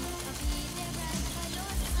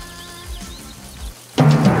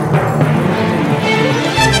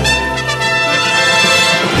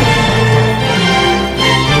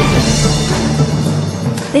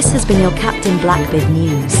 This has been your Captain Blackbeard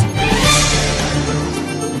News.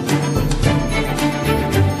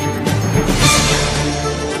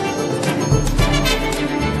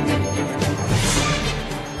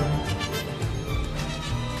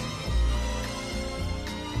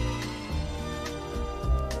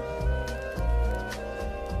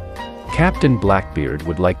 Captain Blackbeard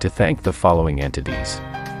would like to thank the following entities: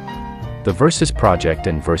 the Versus Project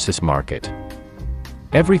and Versus Market.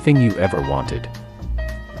 Everything you ever wanted.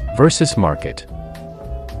 Versus Market.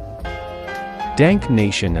 Dank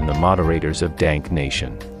Nation and the moderators of Dank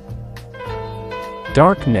Nation.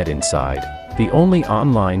 Dark Net Inside, the only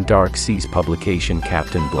online Dark Seas publication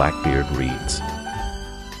Captain Blackbeard reads.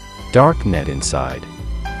 Dark Net Inside.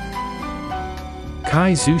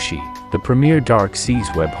 Kai Zushi, the premier Dark Seas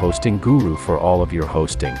web hosting guru for all of your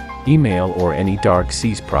hosting, email or any Dark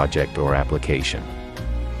Seas project or application.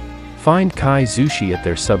 Find Kai Zushi at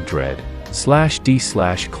their subdread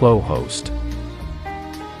 /d/clohost.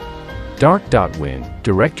 Dark.win,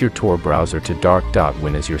 direct your Tor browser to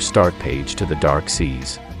dark.win as your start page to the Dark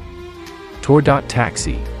Seas.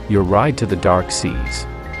 Tor.taxi, your ride to the Dark Seas.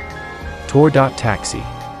 Tor.taxi.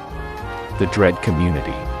 The Dread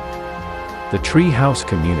Community. The Treehouse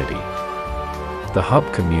Community. The Hub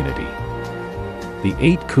Community. The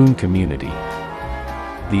 8kun Community.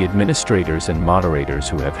 The administrators and moderators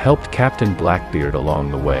who have helped Captain Blackbeard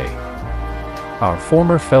along the way. Our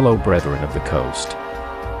former fellow brethren of the coast.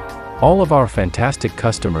 all of our fantastic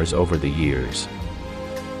customers over the years,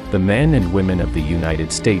 the men and women of the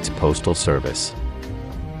United States Postal Service,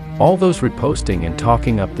 all those reposting and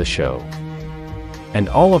talking up the show, and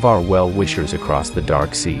all of our well-wishers across the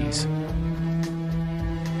dark seas.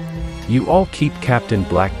 You all keep Captain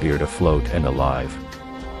Blackbeard afloat and alive.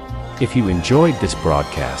 If you enjoyed this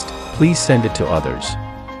broadcast, please send it to others.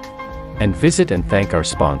 And visit and thank our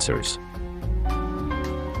sponsors.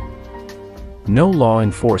 No law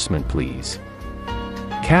enforcement, please.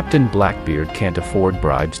 Captain Blackbeard can't afford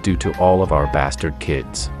bribes due to all of our bastard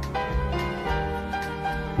kids.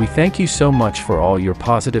 We thank you so much for all your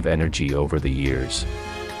positive energy over the years.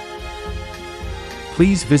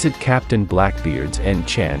 Please visit Captain Blackbeard's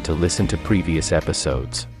N-Chan to listen to previous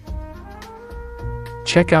episodes.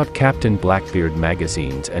 Check out Captain Blackbeard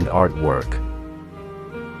magazines and artwork.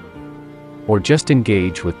 Or just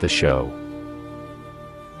engage with the show.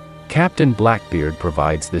 Captain Blackbeard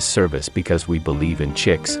provides this service because we believe in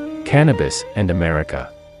chicks, cannabis, and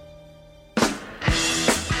America.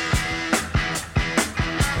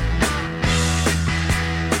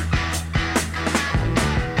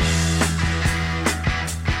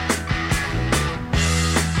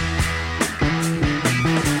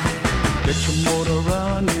 Get your motor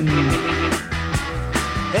running.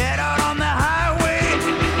 Head out on the highway,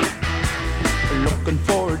 looking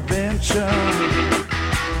for adventure.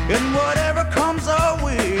 And whatever comes our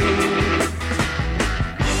way,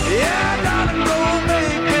 yeah, gotta go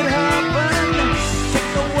make it happen.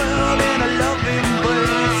 Take the world in a loving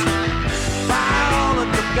embrace. Fire all of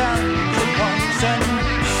the guns at once and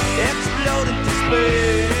explode into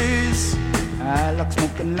space. I like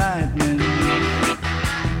smoking lightning,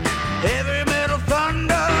 heavy metal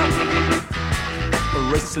thunder,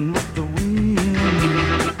 racing with the wind,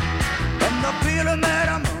 and the feeling that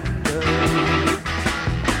I'm under.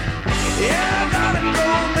 Yeah, gotta go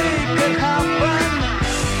make it happen.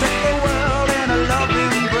 Take the world in a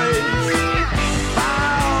loving embrace.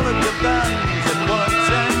 Fire all of your guns at once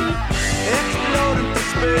and explode into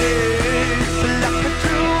space. Like a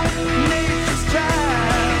true nature's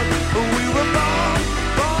child, we were born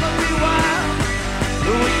to be wild.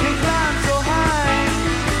 We can climb so high,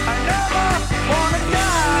 I never wanna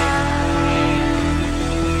die.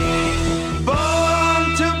 Born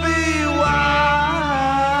to be wild.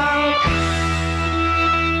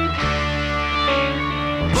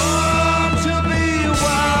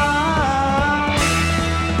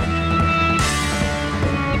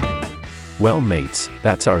 Well, mates,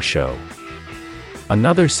 that's our show.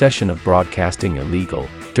 Another session of broadcasting illegal,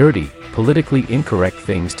 dirty, politically incorrect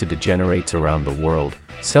things to degenerates around the world,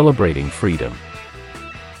 celebrating freedom.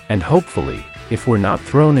 And hopefully, if we're not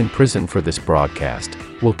thrown in prison for this broadcast,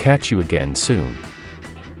 we'll catch you again soon.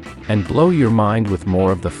 And blow your mind with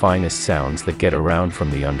more of the finest sounds that get around from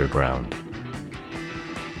the underground.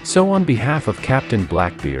 So on behalf of Captain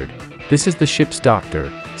Blackbeard, this is the ship's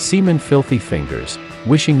doctor, Seaman Filthy Fingers,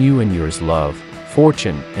 wishing you and yours love,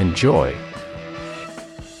 fortune, and joy.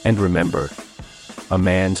 And remember, a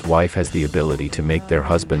man's wife has the ability to make their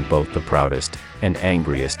husband both the proudest and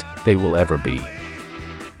angriest they will ever be,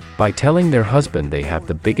 by telling their husband they have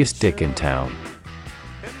the biggest dick in town.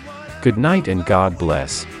 Good night and God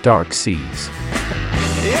bless, Dark Seas.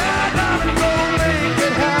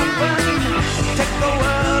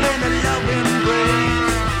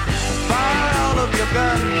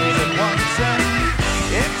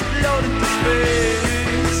 Explode into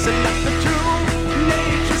space, like the true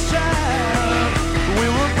nature's child. We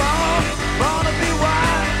were born to be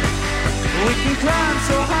wild. We can climb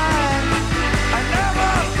so high, I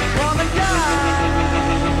never wanna die.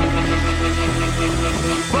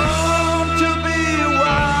 Born to be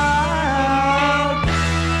wild.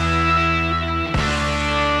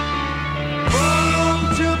 Born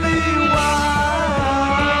to be wild.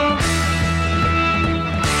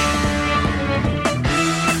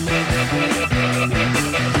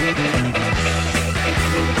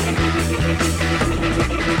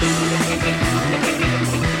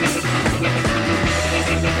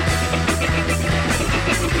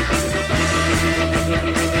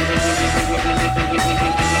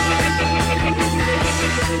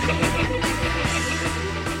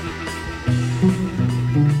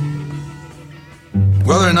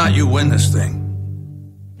 Whether or not you win this thing,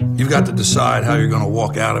 you've got to decide how you're going to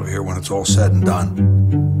walk out of here when it's all said and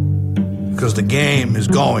done. Because the game is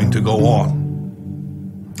going to go on.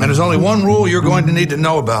 And there's only one rule you're going to need to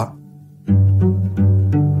know about.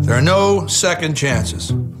 There are no second chances.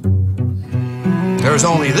 There is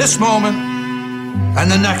only this moment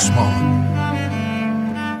and the next moment.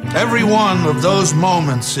 Every one of those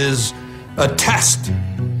moments is a test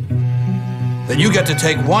that you get to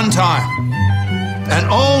take one time, and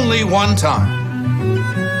only one time.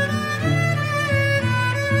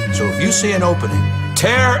 So if you see an opening,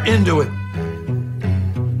 tear into it.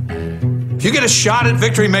 If you get a shot at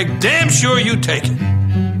victory, make damn sure you take it.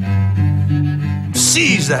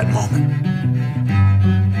 Seize that moment.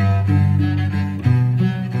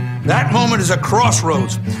 That moment is a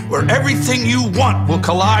crossroads where everything you want will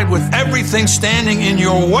collide with everything standing in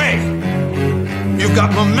your way. You've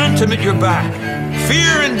got momentum at your back.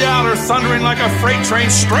 Fear and doubt are thundering like a freight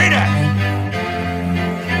train straight at you.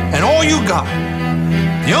 And all you got,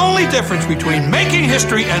 the only difference between making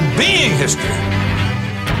history and being history,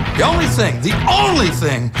 the only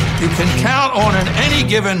thing you can count on in any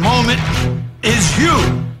given moment is you.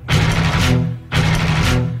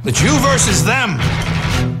 It's you versus them.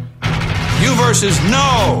 You versus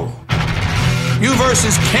no. You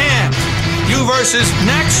versus can't. You versus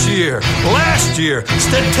next year, last year,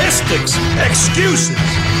 statistics, excuses.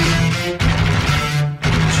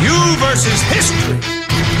 It's you versus history.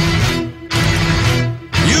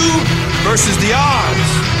 You versus the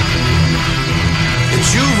odds.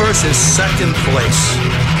 It's you versus second place.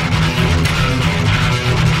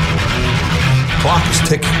 Clock is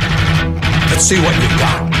ticking. Let's see what you've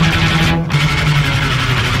got.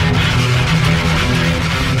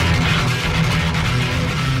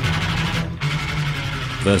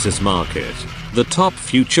 Versus Market, the top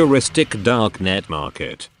futuristic darknet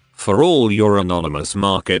market for all your anonymous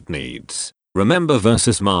market needs. Remember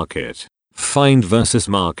Versus Market. Find Versus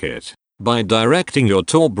Market by directing your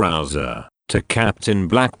Tor browser to Captain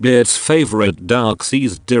Blackbeard's favorite Dark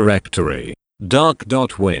Seas directory,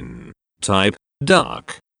 dark.win. Type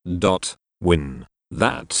dark.win.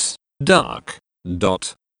 That's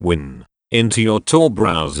dark.win into your Tor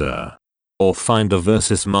browser. Or find a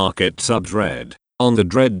Versus Market subthread on the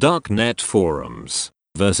Dread Darknet forums.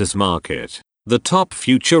 Versus Market, the top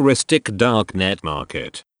futuristic darknet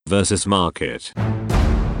market. Versus Market.